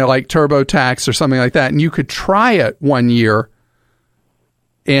 like TurboTax or something like that, and you could try it 1 year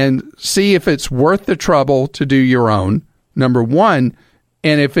and see if it's worth the trouble to do your own, number one,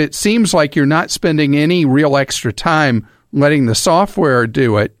 and if it seems like you're not spending any real extra time letting the software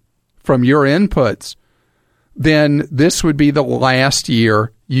do it from your inputs, then this would be the last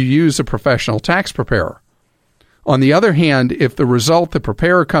year you use a professional tax preparer. On the other hand, if the result the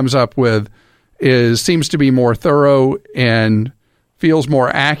preparer comes up with seems to be more thorough and feels more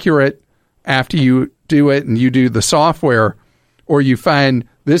accurate after you do it and you do the software, or you find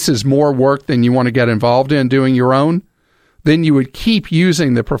this is more work than you want to get involved in doing your own, then you would keep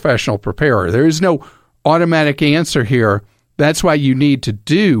using the professional preparer. There is no automatic answer here. That's why you need to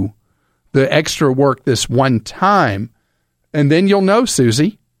do the extra work this one time, and then you'll know,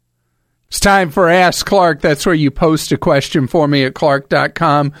 Susie. It's time for Ask Clark. That's where you post a question for me at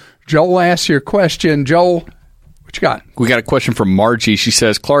clark.com. Joel asks your question. Joel, what you got? We got a question from Margie. She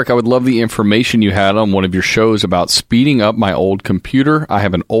says, Clark, I would love the information you had on one of your shows about speeding up my old computer. I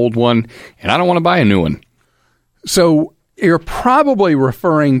have an old one, and I don't want to buy a new one. So you're probably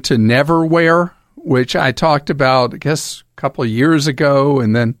referring to Neverware, which I talked about, I guess, a couple of years ago,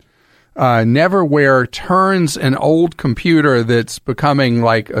 and then Neverware turns an old computer that's becoming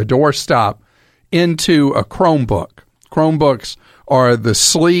like a doorstop into a Chromebook. Chromebooks are the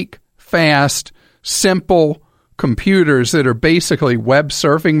sleek, fast, simple computers that are basically web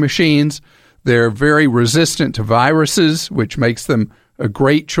surfing machines. They're very resistant to viruses, which makes them a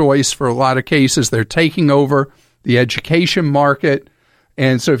great choice for a lot of cases. They're taking over the education market.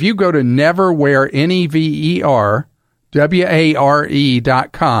 And so if you go to Neverware,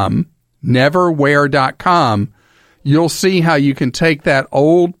 NEVERWARE.com, neverware.com, you'll see how you can take that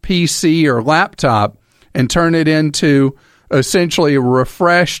old PC or laptop and turn it into essentially a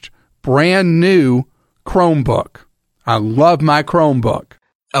refreshed, brand new Chromebook. I love my Chromebook.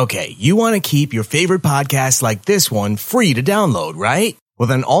 Okay, you want to keep your favorite podcasts like this one free to download, right? Well,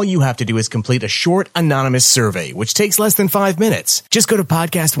 then all you have to do is complete a short, anonymous survey, which takes less than 5 minutes. Just go to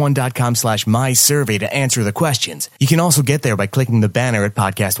podcastone.com/mysurvey to answer the questions. You can also get there by clicking the banner at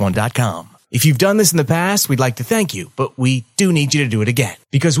podcastone.com. If you've done this in the past, we'd like to thank you, but we do need you to do it again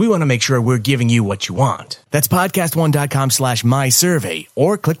because we want to make sure we're giving you what you want. That's podcastone.com/mysurvey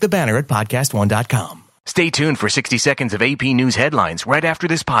or click the banner at podcastone.com. Stay tuned for 60 seconds of AP News headlines right after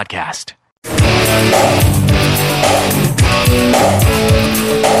this podcast.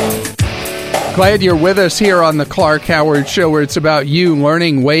 Glad you're with us here on the Clark Howard Show, where it's about you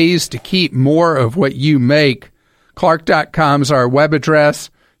learning ways to keep more of what you make. Clark.com is our web address.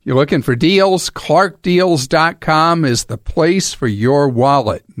 You're looking for deals, clarkdeals.com is the place for your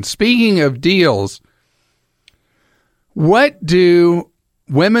wallet. And speaking of deals, What do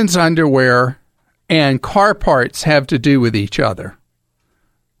women's underwear and car parts have to do with each other?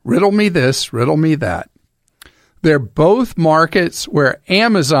 Riddle me this, riddle me that. They're both markets where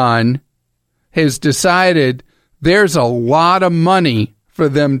Amazon has decided there's a lot of money for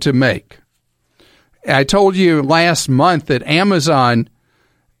them to make. I told you last month that Amazon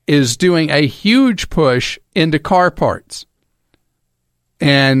is doing a huge push into car parts.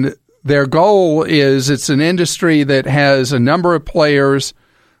 And their goal is, it's an industry that has a number of players,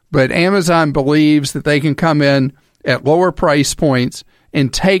 but Amazon believes that they can come in at lower price points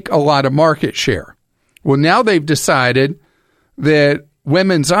and take a lot of market share. Well, now they've decided that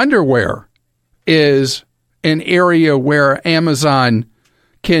women's underwear is an area where Amazon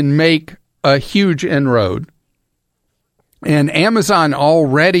can make a huge inroad. And Amazon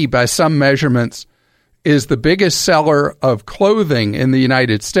already, by some measurements, is the biggest seller of clothing in the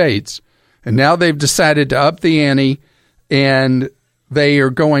United States. And now they've decided to up the ante, and they are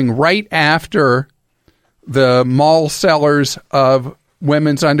going right after the mall sellers of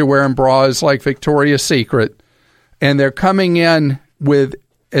women's underwear and bras like Victoria's Secret. And they're coming in with,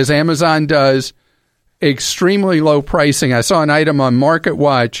 as Amazon does, extremely low pricing. I saw an item on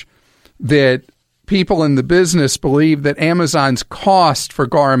MarketWatch that people in the business believe that Amazon's cost for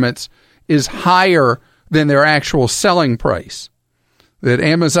garments is higher than their actual selling price. That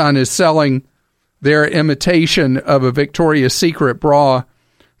Amazon is selling their imitation of a Victoria's Secret bra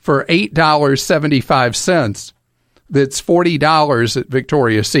for $8.75. That's $40 at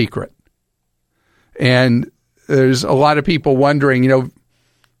Victoria's Secret. And there's a lot of people wondering,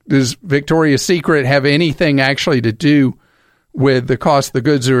 does Victoria's Secret have anything actually to do with the cost of the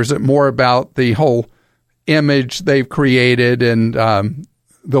goods, or is it more about the whole image they've created and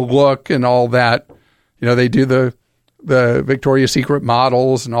the look and all that? They do the Victoria's Secret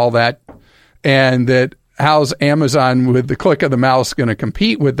models and all that. And that how's Amazon with the click of the mouse going to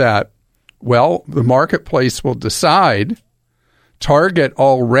compete with that? Well, the marketplace will decide. Target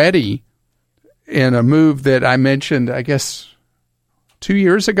already, in a move that I mentioned, I guess, 2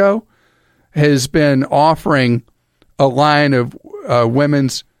 years ago, has been offering a line of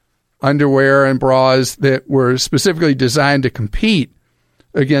women's underwear and bras that were specifically designed to compete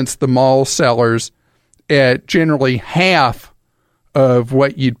against the mall sellers at generally half of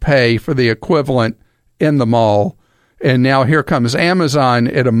what you'd pay for the equivalent in the mall. And now here comes Amazon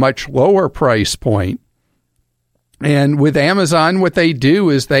at a much lower price point. And with Amazon, what they do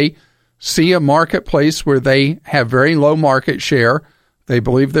is they see a marketplace where they have very low market share. They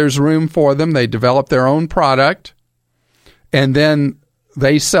believe there's room for them. They develop their own product. And then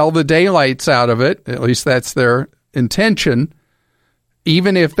they sell the daylights out of it. At least that's their intention,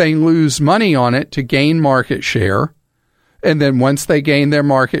 even if they lose money on it, to gain market share. And then once they gain their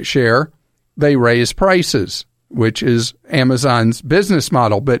market share, they raise prices, which is Amazon's business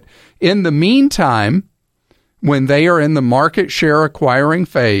model. But in the meantime, when they are in the market share acquiring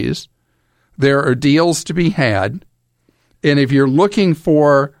phase, there are deals to be had. And if you're looking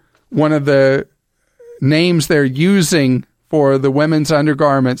for one of the names they're using for the women's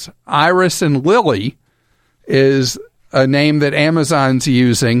undergarments, Iris and Lily is a name that Amazon's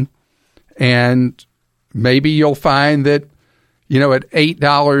using. And maybe you'll find that, at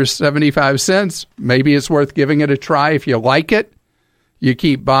 $8.75, maybe it's worth giving it a try. If you like it, you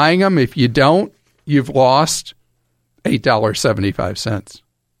keep buying them. If you don't, you've lost $8.75.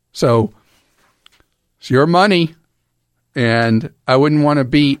 So it's your money. And I wouldn't want to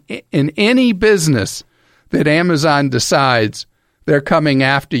be in any business that Amazon decides they're coming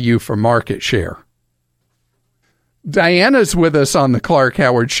after you for market share. Diana's with us on the Clark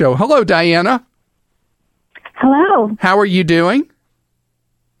Howard Show. Hello, Diana. Hello. How are you doing?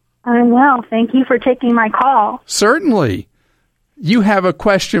 I'm well. Thank you for taking my call. Certainly. You have a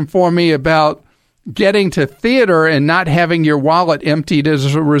question for me about getting to theater and not having your wallet emptied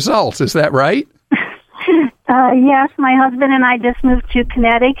as a result. Is that right? Yes, my husband and I just moved to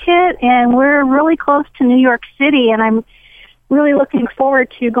Connecticut, and we're really close to New York City, and I'm really looking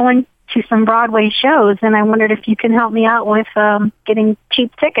forward to going to some Broadway shows, and I wondered if you can help me out with getting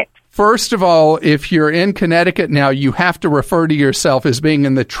cheap tickets. First of all, if you're in Connecticut now, you have to refer to yourself as being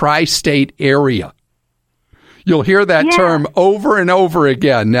in the tri-state area. You'll hear that term over and over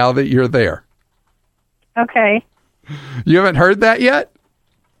again now that you're there. Okay. You haven't heard that yet?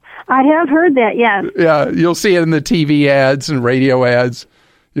 I have heard that, yes. Yeah, you'll see it in the TV ads and radio ads,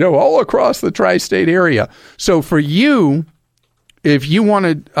 all across the tri-state area. So for you, if you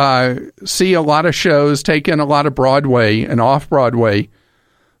want to see a lot of shows, take in a lot of Broadway and off-Broadway,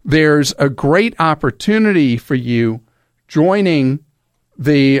 there's a great opportunity for you joining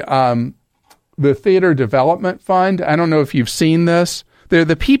the the Theater Development Fund. I don't know if you've seen this. They're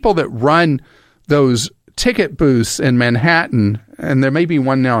the people that run those ticket booths in Manhattan, and there may be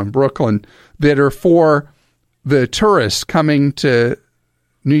one now in Brooklyn, that are for the tourists coming to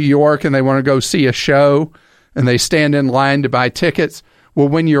New York and they want to go see a show and they stand in line to buy tickets. Well,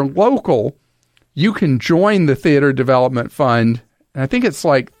 when you're local, you can join the Theater Development Fund. And I think it's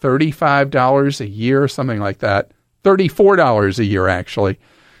like $35 a year, something like that. $34 a year, actually.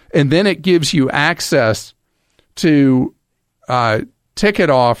 And then it gives you access to ticket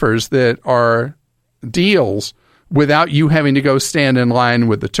offers that are deals without you having to go stand in line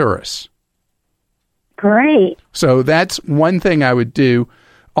with the tourists. Great. So that's one thing I would do.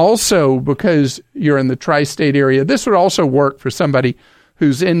 Also, because you're in the tri-state area, this would also work for somebody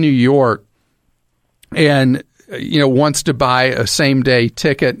who's in New York and wants to buy a same-day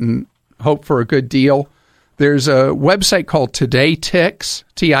ticket and hope for a good deal. There's a website called Today Tix,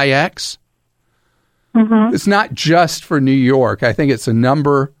 T-I-X. Mm-hmm. It's not just for New York. I think it's a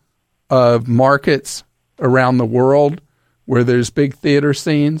number of markets around the world where there's big theater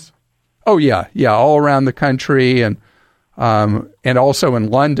scenes. Oh, yeah, all around the country and also in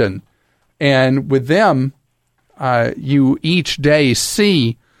London. And with them, you each day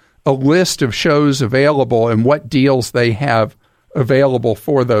see a list of shows available and what deals they have available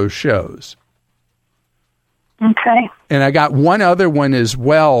for those shows. Okay. And I got one other one as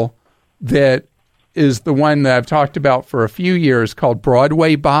well that is the one that I've talked about for a few years called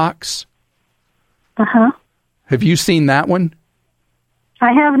Broadway Box. Uh-huh. Have you seen that one?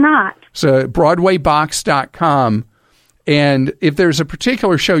 I have not. So BroadwayBox.com. And if there's a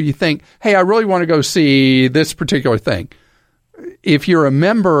particular show you think, hey, I really want to go see this particular thing, if you're a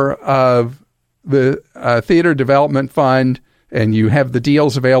member of the Theater Development Fund and you have the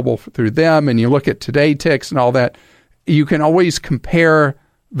deals available through them and you look at Today Tix and all that, you can always compare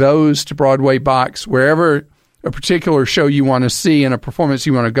those to Broadway Box. Wherever a particular show you want to see and a performance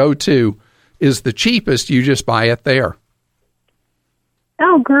you want to go to is the cheapest, you just buy it there.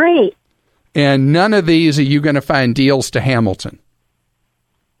 Oh, great. And none of these are you going to find deals to Hamilton.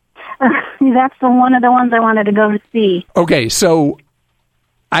 That's one of the ones I wanted to go to see. Okay, so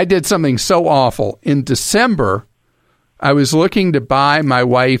I did something so awful. In December, I was looking to buy my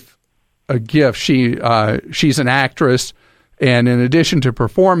wife a gift. She's an actress, and in addition to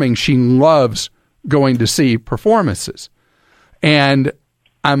performing, she loves going to see performances. And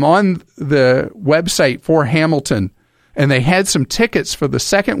I'm on the website for Hamilton, and they had some tickets for the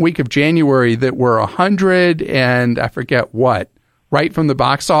second week of January that were $100 and I forget what, right from the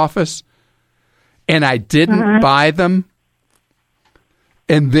box office. And I didn't buy them.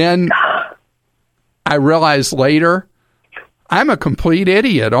 And then I realized later, I'm a complete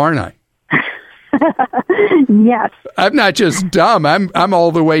idiot, aren't I? Yes. I'm not just dumb. I'm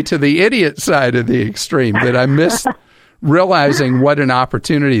all the way to the idiot side of the extreme that I missed realizing what an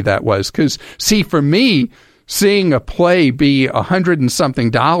opportunity that was. Because, see, for me, seeing a play be $100 and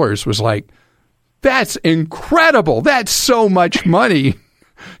something was like, that's incredible. That's so much money,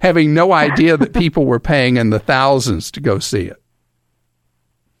 having no idea that people were paying in the thousands to go see it.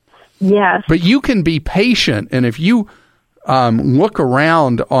 Yes. But you can be patient, and if you look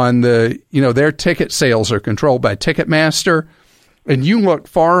around on their ticket sales are controlled by Ticketmaster, and you look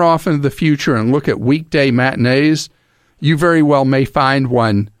far off into the future and look at weekday matinees, you very well may find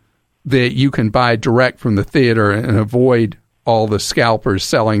one that you can buy direct from the theater and avoid all the scalpers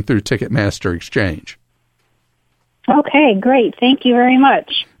selling through Ticketmaster Exchange. Okay, great. Thank you very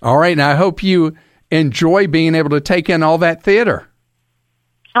much. All right, and I hope you enjoy being able to take in all that theater.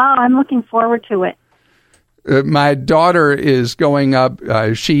 Oh, I'm looking forward to it. My daughter is going up.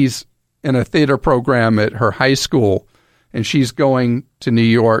 She's in a theater program at her high school, and she's going to New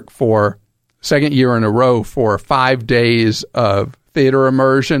York for second year in a row for 5 days of theater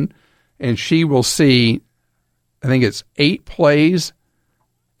immersion, and she will see, I think it's 8 plays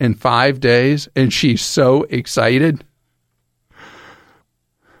in 5 days, and she's so excited.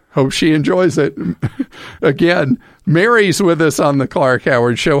 Hope she enjoys it. Again, Mary's with us on the Clark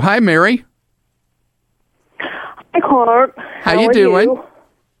Howard Show. Hi, Mary. Hi, Clark. How you doing? You?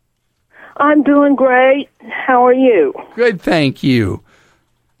 I'm doing great. How are you? Good, thank you.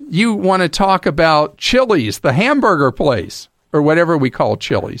 You want to talk about Chili's, the hamburger place, or whatever we call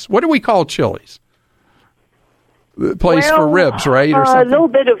Chili's. What do we call Chili's? The place for ribs, right? Or something? A little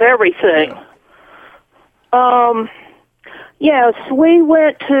bit of everything. Yes, we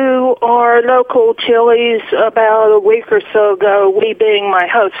went to our local Chili's about a week or so ago, we being my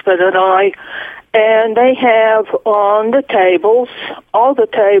husband and I, and they have on the tables, all the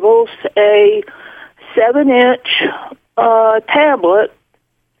tables, a 7-inch tablet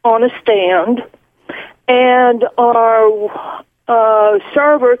on a stand, and our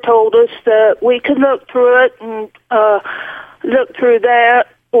server told us that we could look through it and look through that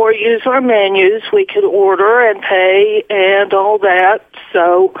or use our menus. We could order and pay and all that.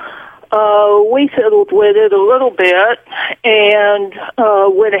 So we fiddled with it a little bit and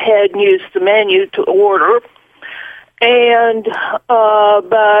went ahead and used the menu to order. And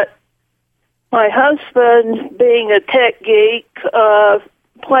but my husband, being a tech geek,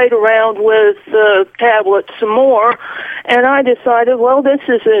 played around with the tablet some more, and I decided, well, this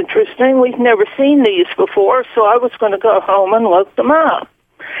is interesting. We've never seen these before, so I was going to go home and look them up.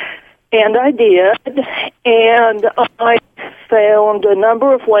 And I did, and I found a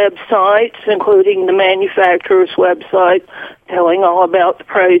number of websites, including the manufacturer's website, telling all about the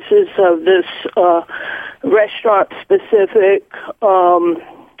prices of this restaurant-specific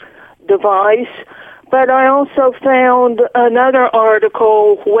device. But I also found another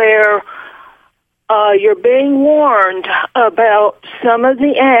article where you're being warned about some of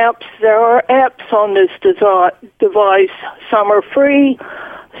the apps. There are apps on this device. Some are free,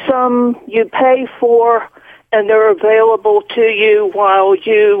 some you pay for, and they're available to you while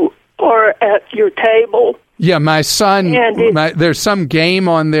you are at your table. Yeah, my son, there's some game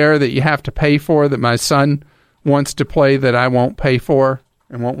on there that you have to pay for that my son wants to play that I won't pay for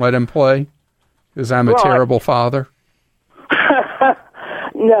and won't let him play because I'm a terrible father.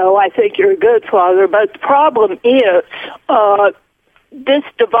 No, I think you're a good father, but the problem is this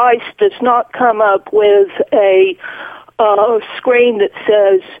device does not come up with a screen that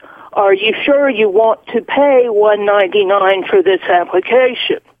says, are you sure you want to pay $1.99 for this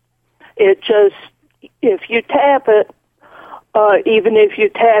application? It just, if you tap it, even if you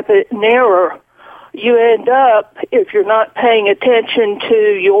tap it in error, you end up, if you're not paying attention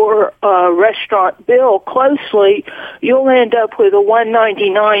to your restaurant bill closely, you'll end up with a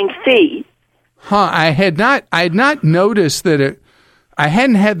 $1.99 fee. I had not noticed that I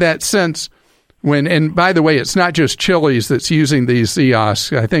hadn't had that sense when, and by the way, it's not just Chili's that's using these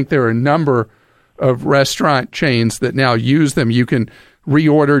kiosks. I think there are a number of restaurant chains that now use them. You can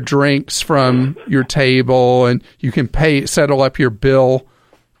reorder drinks from your table and you can settle up your bill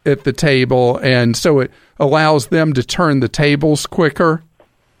at the table, and so it allows them to turn the tables quicker,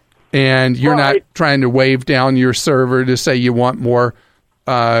 and you're not trying to wave down your server to say you want more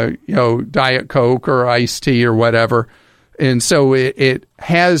Diet Coke or iced tea or whatever. And so it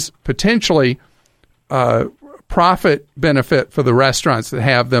has potentially profit benefit for the restaurants that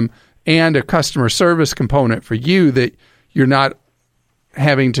have them and a customer service component for you that you're not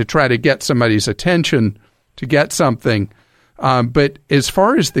having to try to get somebody's attention to get something. But as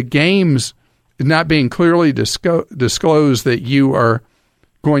far as the games not being clearly disclosed that you are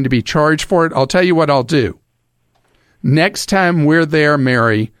going to be charged for it, I'll tell you what I'll do. Next time we're there,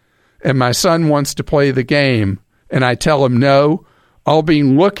 Mary, and my son wants to play the game, and I tell him no, I'll be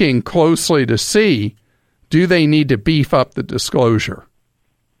looking closely to see, do they need to beef up the disclosure?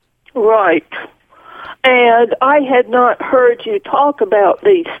 Right. And I had not heard you talk about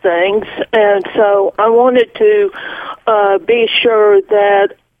these things, and so I wanted to be sure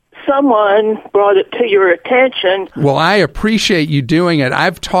that someone brought it to your attention. Well, I appreciate you doing it.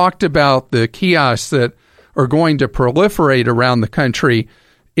 I've talked about the kiosks that are going to proliferate around the country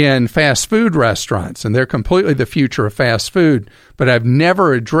in fast food restaurants, and they're completely the future of fast food, but I've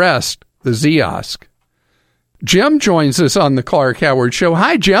never addressed the Ziosk. Jim joins us on the Clark Howard Show.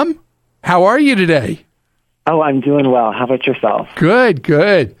 Hi, Jim. How are you today? Oh, I'm doing well. How about yourself? Good,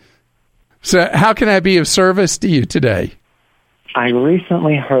 good. So how can I be of service to you today? I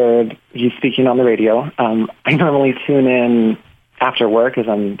recently heard you speaking on the radio. I normally tune in after work as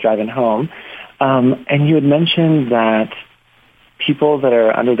I'm driving home. And you had mentioned that people that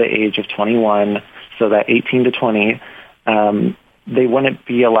are under the age of 21, so that 18 to 20, they wouldn't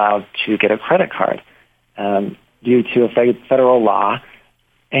be allowed to get a credit card due to a federal law.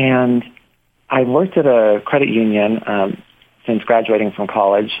 And I worked at a credit union since graduating from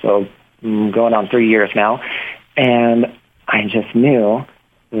college, so going on 3 years now, and I just knew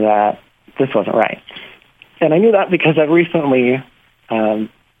that this wasn't right. And I knew that because I recently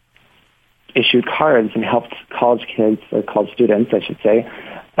issued cards and helped college kids, or college students, I should say,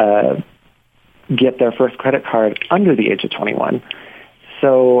 get their first credit card under the age of 21.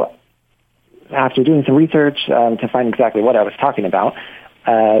 So after doing some research to find exactly what I was talking about,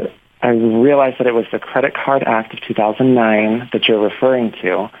 I realized that it was the Credit Card Act of 2009 that you're referring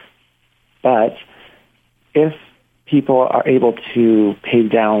to. But if people are able to pay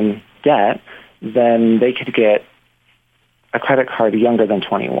down debt, then they could get a credit card younger than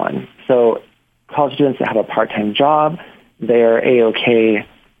 21. So college students that have a part-time job, they're A-OK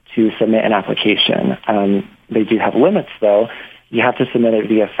to submit an application. They do have limits, though. You have to submit it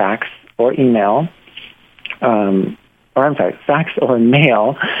via fax or email, fax or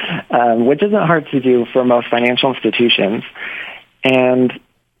mail, which isn't hard to do for most financial institutions. And,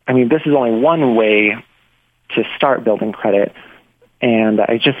 I mean, this is only one way to start building credit. And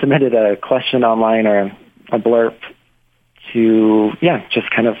I just submitted a question online or a blurb to, just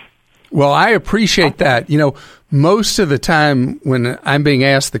kind of. Well, I appreciate that. You know, most of the time when I'm being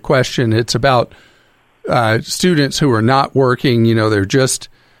asked the question, it's about students who are not working. You know, they're just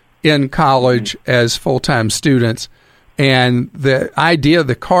in college as full-time students. And the idea of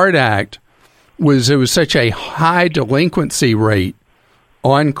the CARD Act was it was such a high delinquency rate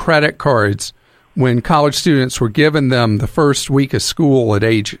on credit cards when college students were given them the first week of school at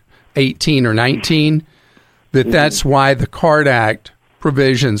age 18 or 19, that's why the CARD Act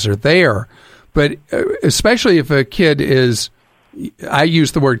provisions are there. But especially if a kid is, I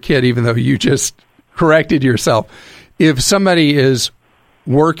use the word kid even though you just corrected yourself, if somebody is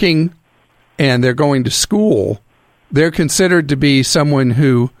working and they're going to school, they're considered to be someone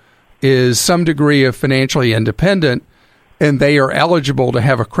who is some degree of financially independent, and they are eligible to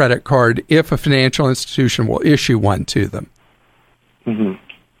have a credit card if a financial institution will issue one to them. Mm-hmm.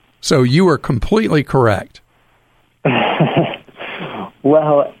 So you are completely correct.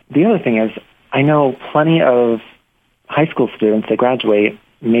 Well, the other thing is, I know plenty of high school students, they graduate,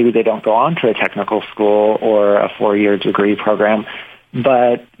 maybe they don't go on to a technical school or a 4-year degree program,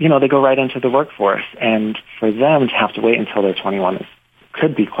 but, you know, they go right into the workforce. And for them to have to wait until they're 21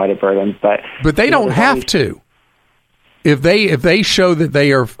 could be quite a burden. But they don't have to. If they show that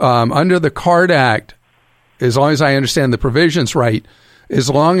they are under the CARD Act, as long as I understand the provisions right, as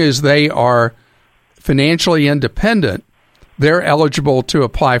long as they are financially independent, they're eligible to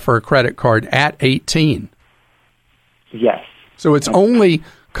apply for a credit card at 18. Yes. So it's only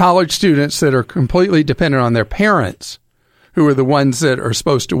college students that are completely dependent on their parents who are the ones that are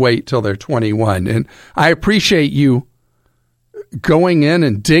supposed to wait till they're 21. And I appreciate you going in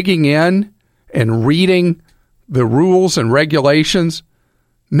and digging in and reading the rules and regulations.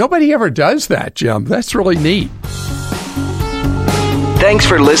 Nobody ever does that, Jim. That's really neat. Thanks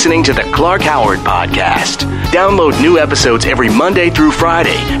for listening to the Clark Howard Podcast. Download new episodes every Monday through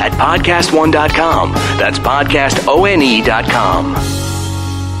Friday at podcastone.com. That's podcastone.com.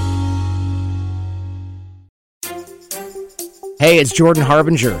 Hey, it's Jordan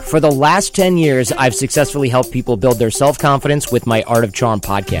Harbinger. For the last 10 years, I've successfully helped people build their self-confidence with my Art of Charm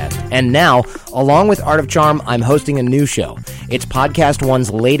podcast. And now, along with Art of Charm, I'm hosting a new show. It's Podcast One's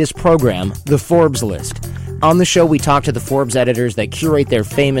latest program, The Forbes List. On the show, we talk to the Forbes editors that curate their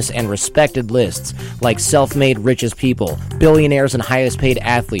famous and respected lists, like self-made richest people, billionaires, and highest-paid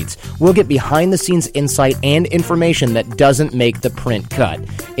athletes. We'll get behind-the-scenes insight and information that doesn't make the print cut.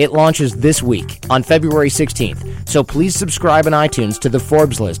 It launches this week, on February 16th, so please subscribe on iTunes to the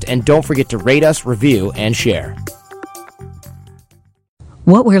Forbes List, and don't forget to rate us, review, and share.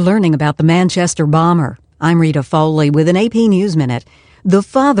 What we're learning about the Manchester bomber. I'm Rita Foley with an AP News Minute. The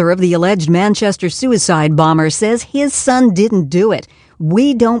father of the alleged Manchester suicide bomber says his son didn't do it.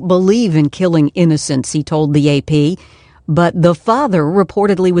 We don't believe in killing innocents, he told the AP. But the father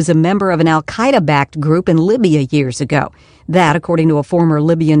reportedly was a member of an al-Qaeda-backed group in Libya years ago. That, according to a former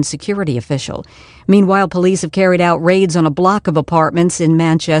Libyan security official. Meanwhile, police have carried out raids on a block of apartments in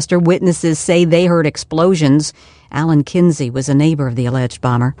Manchester. Witnesses say they heard explosions. Alan Kinsey was a neighbor of the alleged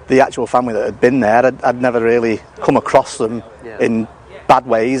bomber. The actual family that had been there, I'd never really come across them in bad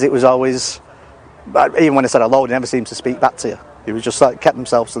ways. It was always, even when I said hello, they never seemed to speak back to you. It was just like kept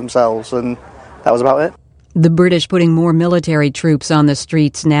themselves to themselves, and that was about it. The British putting more military troops on the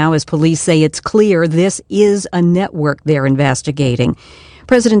streets now as police say it's clear this is a network they're investigating.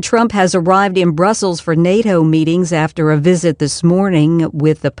 President Trump has arrived in Brussels for NATO meetings after a visit this morning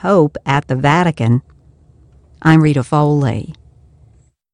with the Pope at the Vatican. I'm Rita Foley.